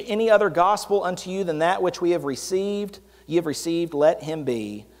preach any other gospel unto you than that which ye have received, let him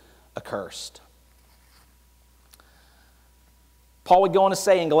be accursed." Paul would go on to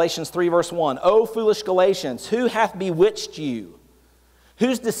say in Galatians 3 verse 1, "O foolish Galatians, who hath bewitched you?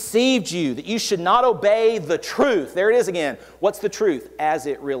 Who's deceived you that you should not obey the truth?" There it is again. What's the truth? As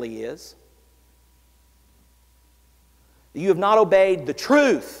it really is. You have not obeyed the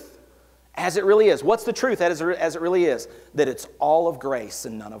truth as it really is. What's the truth as it really is? That it's all of grace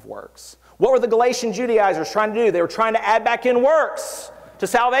and none of works. What were the Galatian Judaizers trying to do? They were trying to add back in works to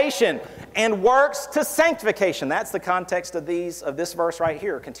salvation and works to sanctification. That's the context of this verse right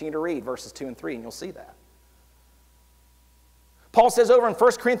here. Continue to read verses 2 and 3 and you'll see that. Paul says over in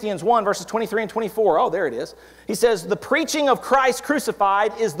 1 Corinthians 1 verses 23 and 24. Oh, there it is. He says, "The preaching of Christ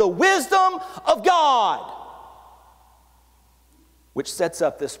crucified is the wisdom of God." Which sets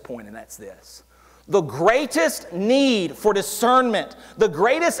up this point, and that's this. The greatest need for discernment, the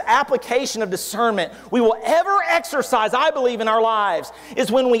greatest application of discernment we will ever exercise, I believe, in our lives is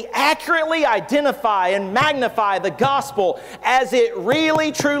when we accurately identify and magnify the gospel as it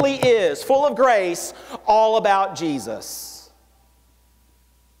really, truly is, full of grace, all about Jesus.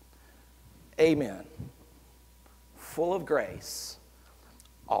 Amen. Full of grace,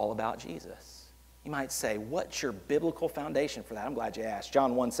 all about Jesus. You might say, what's your biblical foundation for that? I'm glad you asked.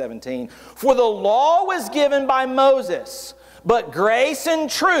 John 1:17. "For the law was given by Moses, but grace and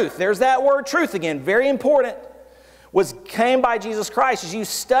truth," there's that word truth again, very important, came by Jesus Christ. As you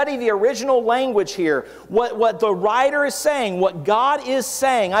study the original language here, what the writer is saying, what God is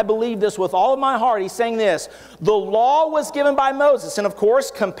saying, I believe this with all of my heart. He's saying this: the law was given by Moses. And of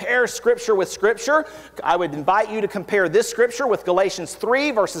course, compare Scripture with Scripture. I would invite you to compare this Scripture with Galatians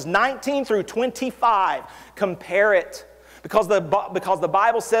 3, verses 19 through 25. Compare it. Because the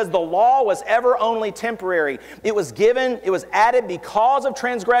Bible says the law was ever only temporary. It was given, it was added because of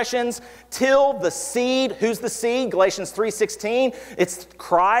transgressions till the seed. Who's the seed? Galatians 3:16. It's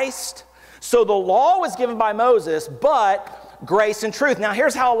Christ. So the law was given by Moses, but grace and truth. Now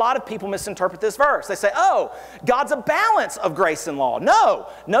here's how a lot of people misinterpret this verse. They say, oh, God's a balance of grace and law. No.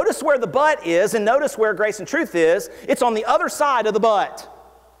 Notice where the but is, and notice where grace and truth is. It's on the other side of the but.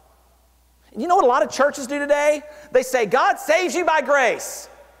 You know what a lot of churches do today? They say, God saves you by grace,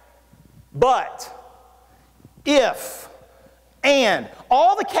 but, if, and,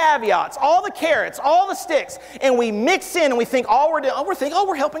 all the caveats, all the carrots, all the sticks, and we mix in and we think all we're doing,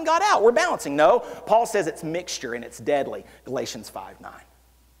 we're helping God out, we're balancing. No, Paul says it's mixture and it's deadly, Galatians 5:9.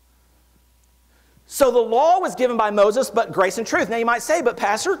 So the law was given by Moses, but grace and truth. Now you might say, but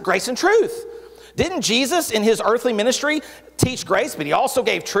Pastor, grace and truth. Didn't Jesus in his earthly ministry teach grace, but he also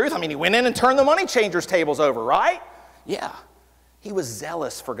gave truth? I mean, he went in and turned the money changers' tables over, right? Yeah. He was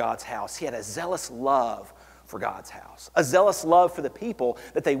zealous for God's house. He had a zealous love for God's house. A zealous love for the people,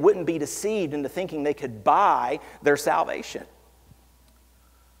 that they wouldn't be deceived into thinking they could buy their salvation.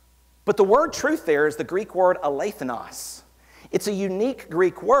 But the word truth there is the Greek word alethenos. It's a unique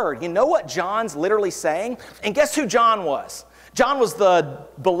Greek word. You know what John's literally saying? And guess who John was? John was the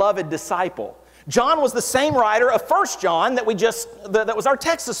beloved disciple. John was the same writer of 1 John that was our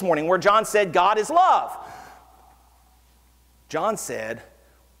text this morning, where John said God is love. John said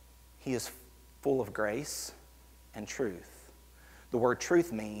he is full of grace and truth. The word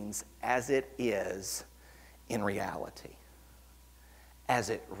truth means as it is in reality. As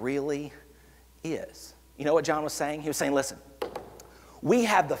it really is. You know what John was saying? He was saying, listen, we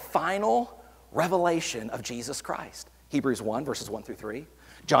have the final revelation of Jesus Christ. Hebrews 1, verses 1 through 3.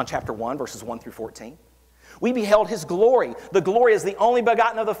 John chapter 1, verses 1 through 14. We beheld his glory. The glory is the only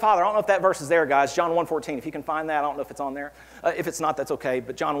begotten of the Father. I don't know if that verse is there, guys. John 1:14. If you can find that, I don't know if it's on there. If it's not, that's okay.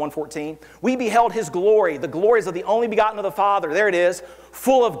 But John 1:14. We beheld his glory. The glories of the only begotten of the Father. There it is.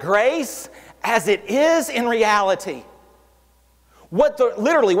 Full of grace as it is in reality.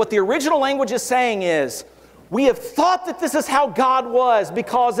 Literally, what the original language is saying is, we have thought that this is how God was,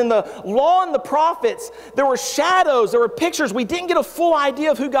 because in the law and the prophets, there were shadows, there were pictures. We didn't get a full idea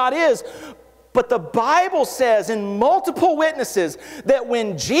of who God is. But the Bible says in multiple witnesses that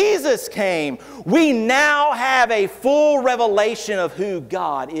when Jesus came, we now have a full revelation of who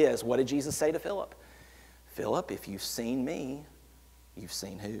God is. What did Jesus say to Philip? Philip, if you've seen me, you've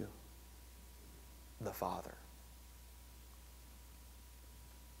seen who? The Father.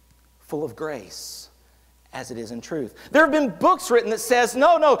 Full of grace as it is in truth. There have been books written that says,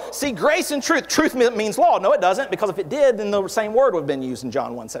 no, see, grace and truth. Truth means law. No, it doesn't, because if it did, then the same word would have been used in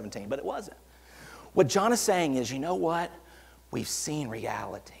John 1:17, but it wasn't. What John is saying is, you know what? We've seen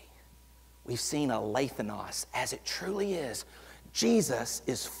reality. We've seen alethenos as it truly is. Jesus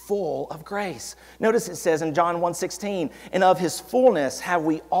is full of grace. Notice it says in John 1:16, and of his fullness have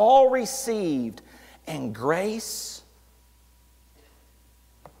we all received, and grace.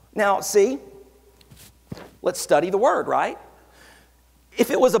 Now, see, let's study the word, right? If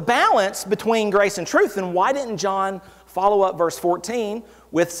it was a balance between grace and truth, then why didn't John follow up verse 14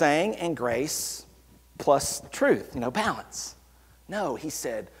 with saying, and grace plus truth, balance? No, he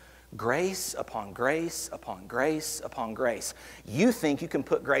said, grace upon grace upon grace upon grace. You think you can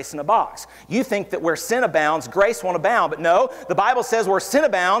put grace in a box. You think that where sin abounds, grace won't abound. But no, the Bible says where sin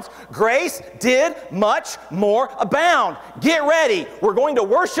abounds, grace did much more abound. Get ready. We're going to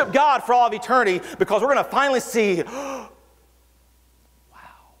worship God for all of eternity, because we're going to finally see, wow.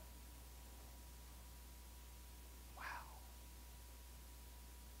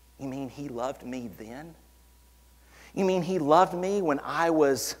 You mean he loved me then? You mean he loved me when I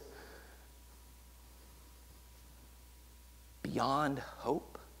was beyond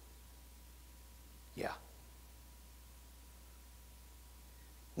hope? Yeah.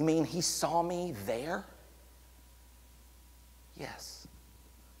 You mean he saw me there? Yes.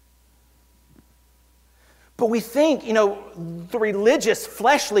 But we think, the religious,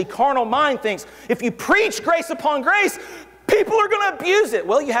 fleshly, carnal mind thinks, if you preach grace upon grace, people are going to abuse it.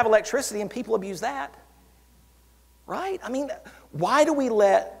 Well, you have electricity and people abuse that. Right? I mean, why do we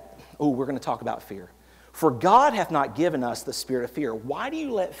we're going to talk about fear. For God hath not given us the spirit of fear. Why do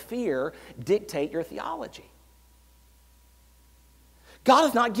you let fear dictate your theology? God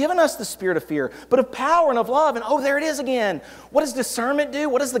hath not given us the spirit of fear, but of power and of love. And oh, there it is again. What does discernment do?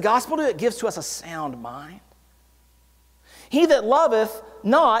 What does the gospel do? It gives to us a sound mind. He that loveth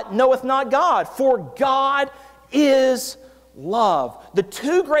not knoweth not God, for God is love. The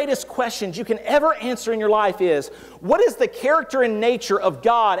two greatest questions you can ever answer in your life is, what is the character and nature of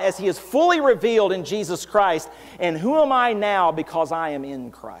God as He is fully revealed in Jesus Christ? And who am I now because I am in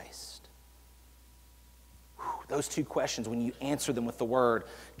Christ? Those two questions, when you answer them with the Word,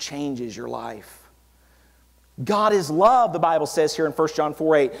 changes your life. God is love, the Bible says here in 1 John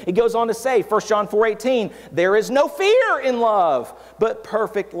 4:8. It goes on to say, 1 John 4:18, there is no fear in love, but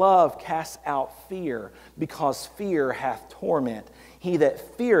perfect love casts out fear, because fear hath torment. He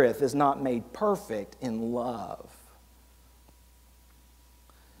that feareth is not made perfect in love.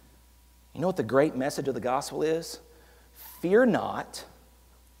 You know what the great message of the gospel is? Fear not,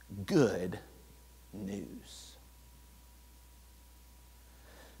 good news.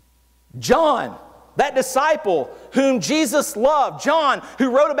 John, that disciple whom Jesus loved, John, who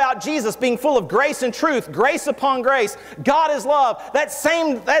wrote about Jesus being full of grace and truth, grace upon grace, God is love, that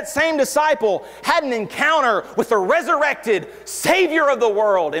same disciple had an encounter with the resurrected Savior of the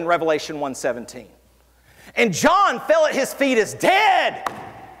world in Revelation 1:17. And John fell at His feet as dead.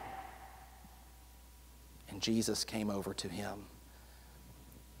 And Jesus came over to him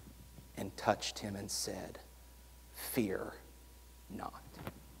and touched him and said, fear not.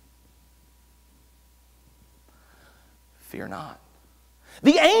 Fear not.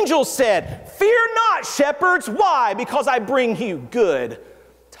 The angel said, fear not, shepherds. Why? Because I bring you good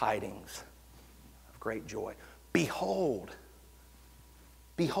tidings of great joy. Behold,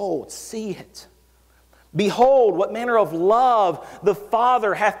 behold, see it. Behold, what manner of love the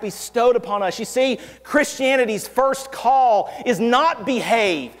Father hath bestowed upon us. You see, Christianity's first call is not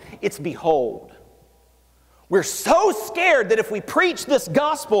behave, it's behold. We're so scared that if we preach this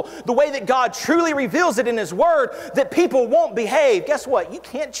gospel the way that God truly reveals it in His Word, that people won't behave. Guess what? You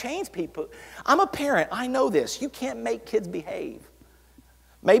can't change people. I'm a parent. I know this. You can't make kids behave.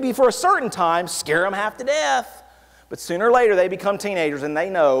 Maybe for a certain time, scare them half to death. But sooner or later, they become teenagers and they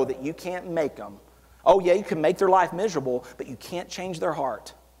know that you can't make them. Oh yeah, you can make their life miserable, but you can't change their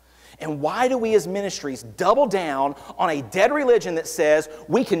heart. And why do we as ministries double down on a dead religion that says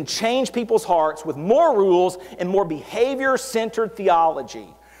we can change people's hearts with more rules and more behavior-centered theology?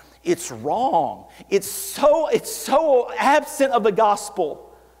 It's wrong. It's so absent of the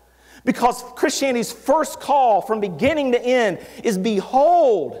gospel. Because Christianity's first call from beginning to end is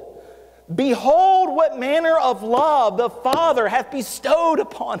behold. Behold what manner of love the Father hath bestowed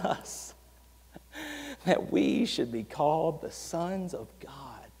upon us, that we should be called the sons of God.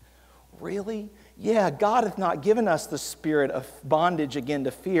 Really? Yeah, God hath not given us the spirit of bondage again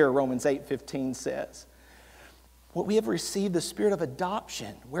to fear, Romans 8:15 says. What we have received the spirit of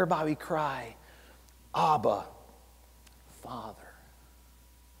adoption, whereby we cry, Abba, Father.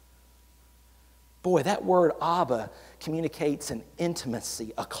 Boy, that word Abba communicates an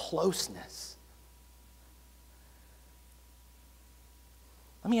intimacy, a closeness.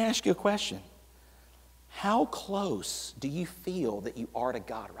 Let me ask you a question. How close do you feel that you are to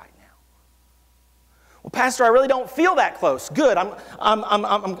God right now? Well, Pastor, I really don't feel that close. Good. I'm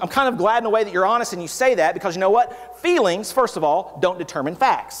kind of glad in a way that you're honest and you say that, because you know what? Feelings, first of all, don't determine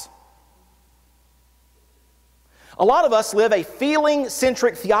facts. A lot of us live a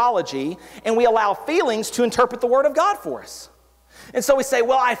feeling-centric theology, and we allow feelings to interpret the Word of God for us. And so we say,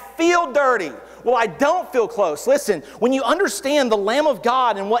 well, I feel dirty. Well, I don't feel close. Listen, when you understand the Lamb of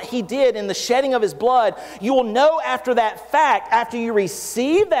God and what He did in the shedding of His blood, you will know after that fact, after you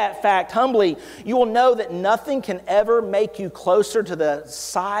receive that fact humbly, you will know that nothing can ever make you closer to the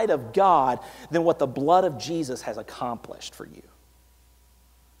side of God than what the blood of Jesus has accomplished for you.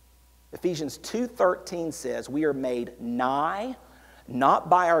 Ephesians 2:13 says, we are made nigh, not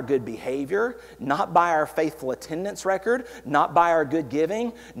by our good behavior, not by our faithful attendance record, not by our good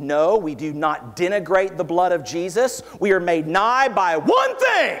giving. No, we do not denigrate the blood of Jesus. We are made nigh by one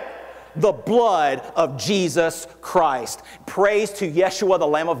thing, the blood of Jesus Christ. Praise to Yeshua, the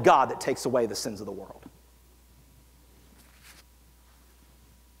Lamb of God that takes away the sins of the world.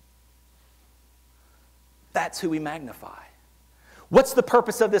 That's who we magnify. What's the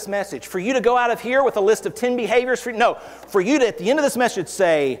purpose of this message? For you to go out of here with a list of 10 behaviors? No, for you to at the end of this message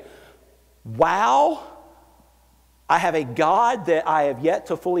say, wow, I have a God that I have yet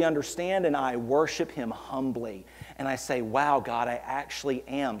to fully understand, and I worship Him humbly. And I say, wow, God, I actually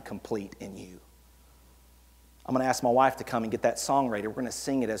am complete in you. I'm going to ask my wife to come and get that song ready. We're going to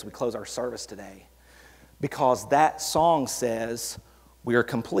sing it as we close our service today. Because that song says, We are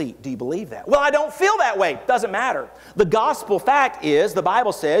complete. Do you believe that? Well, I don't feel that way. Doesn't matter. The gospel fact is, the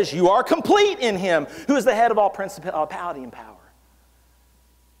Bible says, you are complete in him who is the head of all principality and power.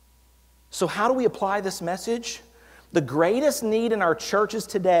 So how do we apply this message? The greatest need in our churches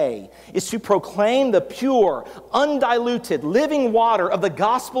today is to proclaim the pure, undiluted, living water of the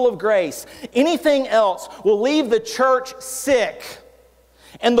gospel of grace. Anything else will leave the church sick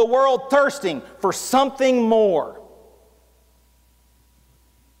and the world thirsting for something more.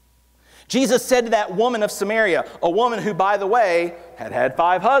 Jesus said to that woman of Samaria, a woman who, by the way, had had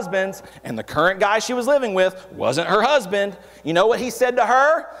 5 husbands, and the current guy she was living with wasn't her husband. You know what he said to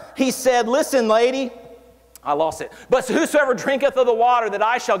her? He said, listen, lady, I lost it. But whosoever drinketh of the water that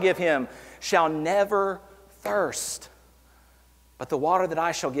I shall give him shall never thirst. But the water that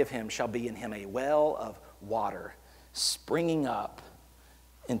I shall give him shall be in him a well of water, springing up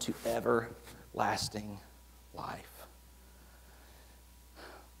into everlasting life.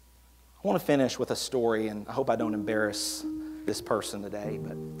 I want to finish with a story, and I hope I don't embarrass this person today,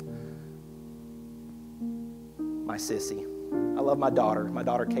 but my sissy. I love my daughter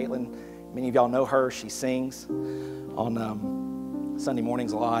Caitlin. Many of y'all know her. She sings on Sunday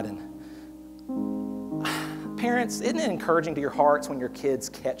mornings a lot. And parents, isn't it encouraging to your hearts when your kids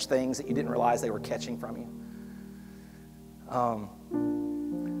catch things that you didn't realize they were catching from you? I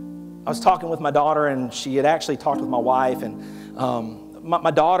was talking with my daughter, and she had actually talked with my wife, and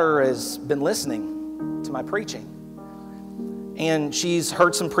my daughter has been listening to my preaching. And she's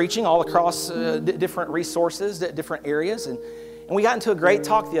heard some preaching all across different resources, different areas. And we got into a great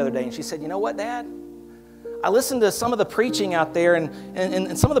talk the other day. And she said, you know what, Dad? I listened to some of the preaching out there.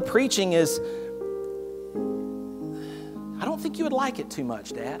 And some of the preaching is, I don't think you would like it too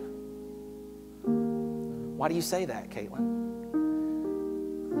much, Dad. Why do you say that, Caitlin?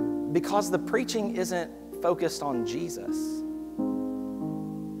 Because the preaching isn't focused on Jesus.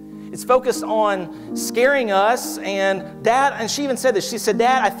 It's focused on scaring us, and Dad, and she even said this, she said,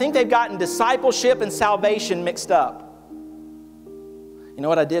 Dad, I think they've gotten discipleship and salvation mixed up. You know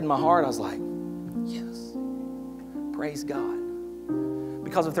what I did in my heart? I was like, yes, praise God.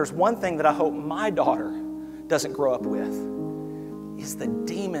 Because if there's one thing that I hope my daughter doesn't grow up with, is the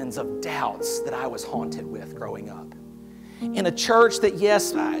demons of doubts that I was haunted with growing up. In a church that,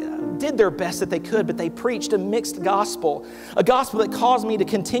 yes, did their best that they could, but they preached a mixed gospel, a gospel that caused me to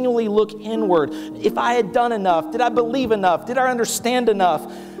continually look inward. If I had done enough, did I believe enough? Did I understand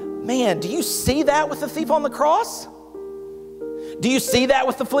enough? Man, do you see that with the thief on the cross? Do you see that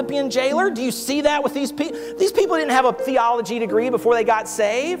with the Philippian jailer? Do you see that with these people? These people didn't have a theology degree before they got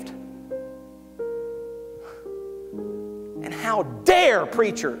saved. And how dare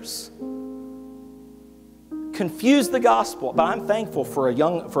preachers confuse the gospel. But I'm thankful for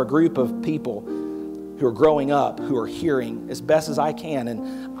a group of people who are growing up, who are hearing as best as I can,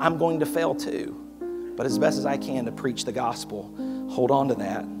 and I'm going to fail too, but as best as I can to preach the gospel. Hold on to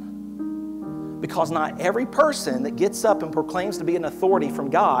that. Because not every person that gets up and proclaims to be an authority from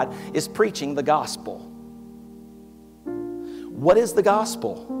God is preaching the gospel. What is the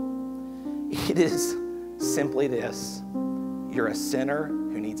gospel? It is simply this. You're a sinner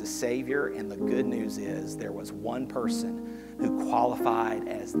who needs a Savior, and the good news is there was one person who qualified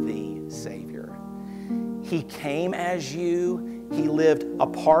as the Savior. He came as you. He lived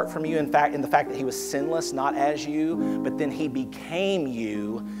apart from you, in the fact that he was sinless, not as you, but then he became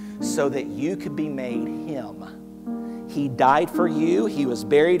you so that you could be made him. He died for you. He was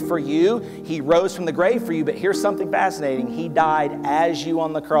buried for you. He rose from the grave for you. But here's something fascinating. He died as you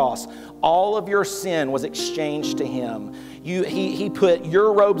on the cross. All of your sin was exchanged to him. He put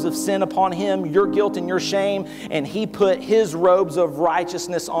your robes of sin upon him, your guilt and your shame, and he put his robes of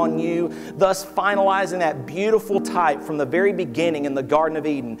righteousness on you, thus finalizing that beautiful type from the very beginning in the Garden of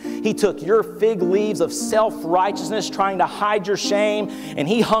Eden. He took your fig leaves of self-righteousness trying to hide your shame, and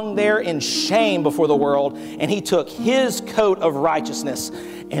he hung there in shame before the world, and he took his coat of righteousness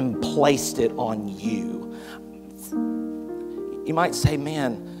and placed it on you. You might say,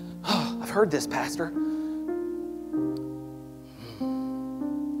 man, I've heard this, Pastor.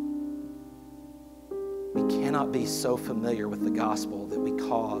 We cannot be so familiar with the gospel that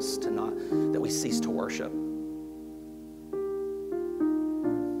we cease to worship.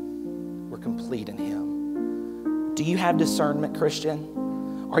 We're complete in him. Do you have discernment,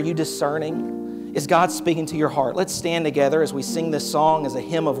 Christian? Are you discerning? Is God speaking to your heart? Let's stand together as we sing this song as a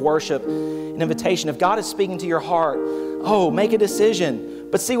hymn of worship, an invitation. If God is speaking to your heart, make a decision.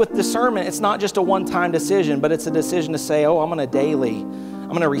 But see, with discernment, it's not just a one-time decision, but it's a decision to say, I'm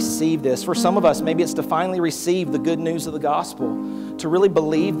going to receive this. For some of us, maybe it's to finally receive the good news of the gospel, to really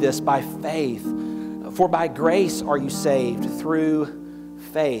believe this by faith. For by grace are you saved through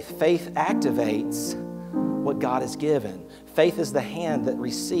faith. Faith activates what God has given. Faith is the hand that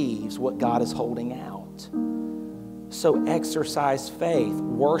receives what God is holding out. So exercise faith,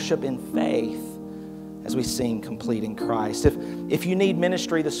 worship in faith as we sing Complete in Christ. If you need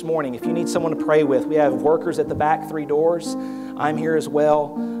ministry this morning, if you need someone to pray with, we have workers at the back 3 doors. I'm here as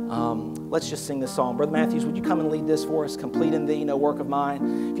well. Let's just sing this song. Brother Matthews, would you come and lead this for us? Complete in Thee, no work of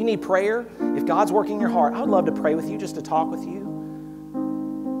mine. If you need prayer, if God's working in your heart, I would love to pray with you, just to talk with you.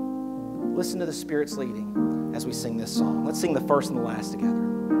 Listen to the Spirit's leading as we sing this song. Let's sing the first and the last together.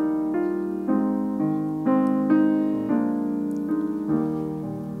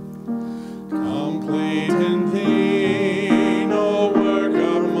 Complete in Thee, no work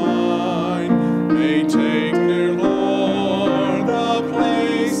of mine may take, dear Lord, the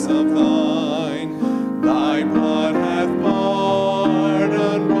place of Thine. Thy blood hath bought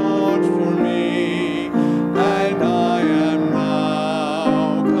and bought for me, and I am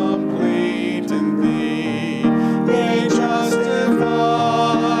now complete in Thee. Yea, justified,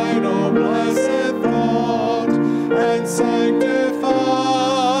 O blessed thought, and sanctified,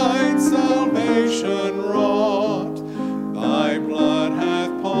 salvation wrought. Thy blood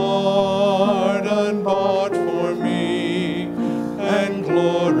hath poured and bought for me, and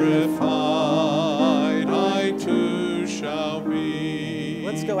glorified I too shall be.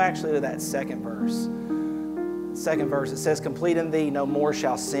 Let's go actually to that second verse. Second verse, it says, complete in Thee, no more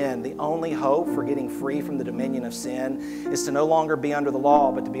shall sin. The only hope for getting free from the dominion of sin is to no longer be under the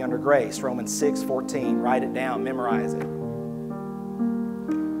law, but to be under grace. Romans 6:14. Write it down, memorize it.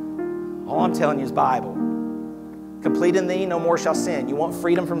 All I'm telling you is Bible. Complete in Thee, no more shall sin. You want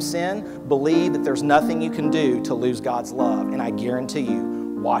freedom from sin? Believe that there's nothing you can do to lose God's love. And I guarantee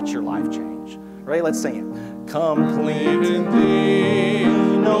you, watch your life change. Ready? Let's sing it. Complete in Thee,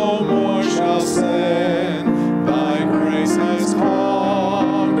 no more shall sin. Thy grace has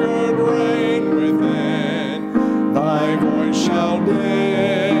conquered reign within. Thy voice shall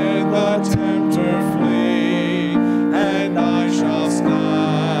bid the tempter flee, and I shall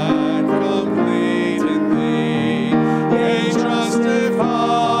stand complete in Thee. Yea, justified,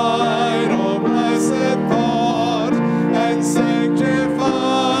 O blessed thought, and sanctified,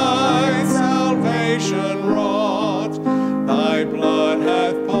 salvation wrought. Thy blood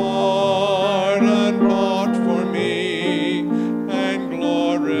hath poured and bought for me, and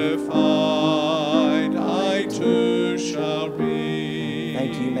glorified I too shall be.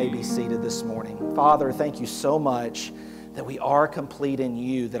 Thank you. You may be seated this morning. Father, thank you so much that we are complete in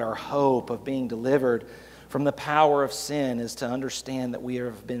You, that our hope of being delivered from the power of sin is to understand that we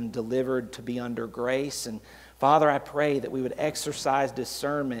have been delivered to be under grace. And Father, I pray that we would exercise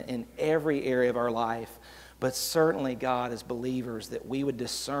discernment in every area of our life, but certainly, God, as believers, that we would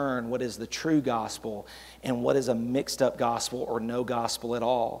discern what is the true gospel and what is a mixed up gospel or no gospel at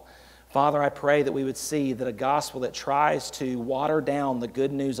all. Father, I pray that we would see that a gospel that tries to water down the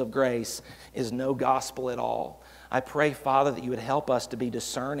good news of grace is no gospel at all. I pray, Father, that You would help us to be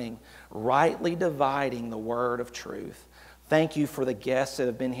discerning, rightly dividing the word of truth. Thank You for the guests that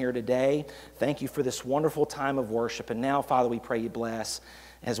have been here today. Thank You for this wonderful time of worship. And now, Father, we pray You bless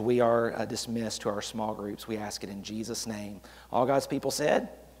as we are dismissed to our small groups. We ask it in Jesus' name. All God's people said,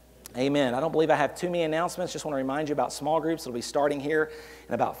 amen. I don't believe I have too many announcements. Just want to remind you about small groups. It'll be starting here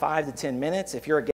in about 5 to 10 minutes. If you're a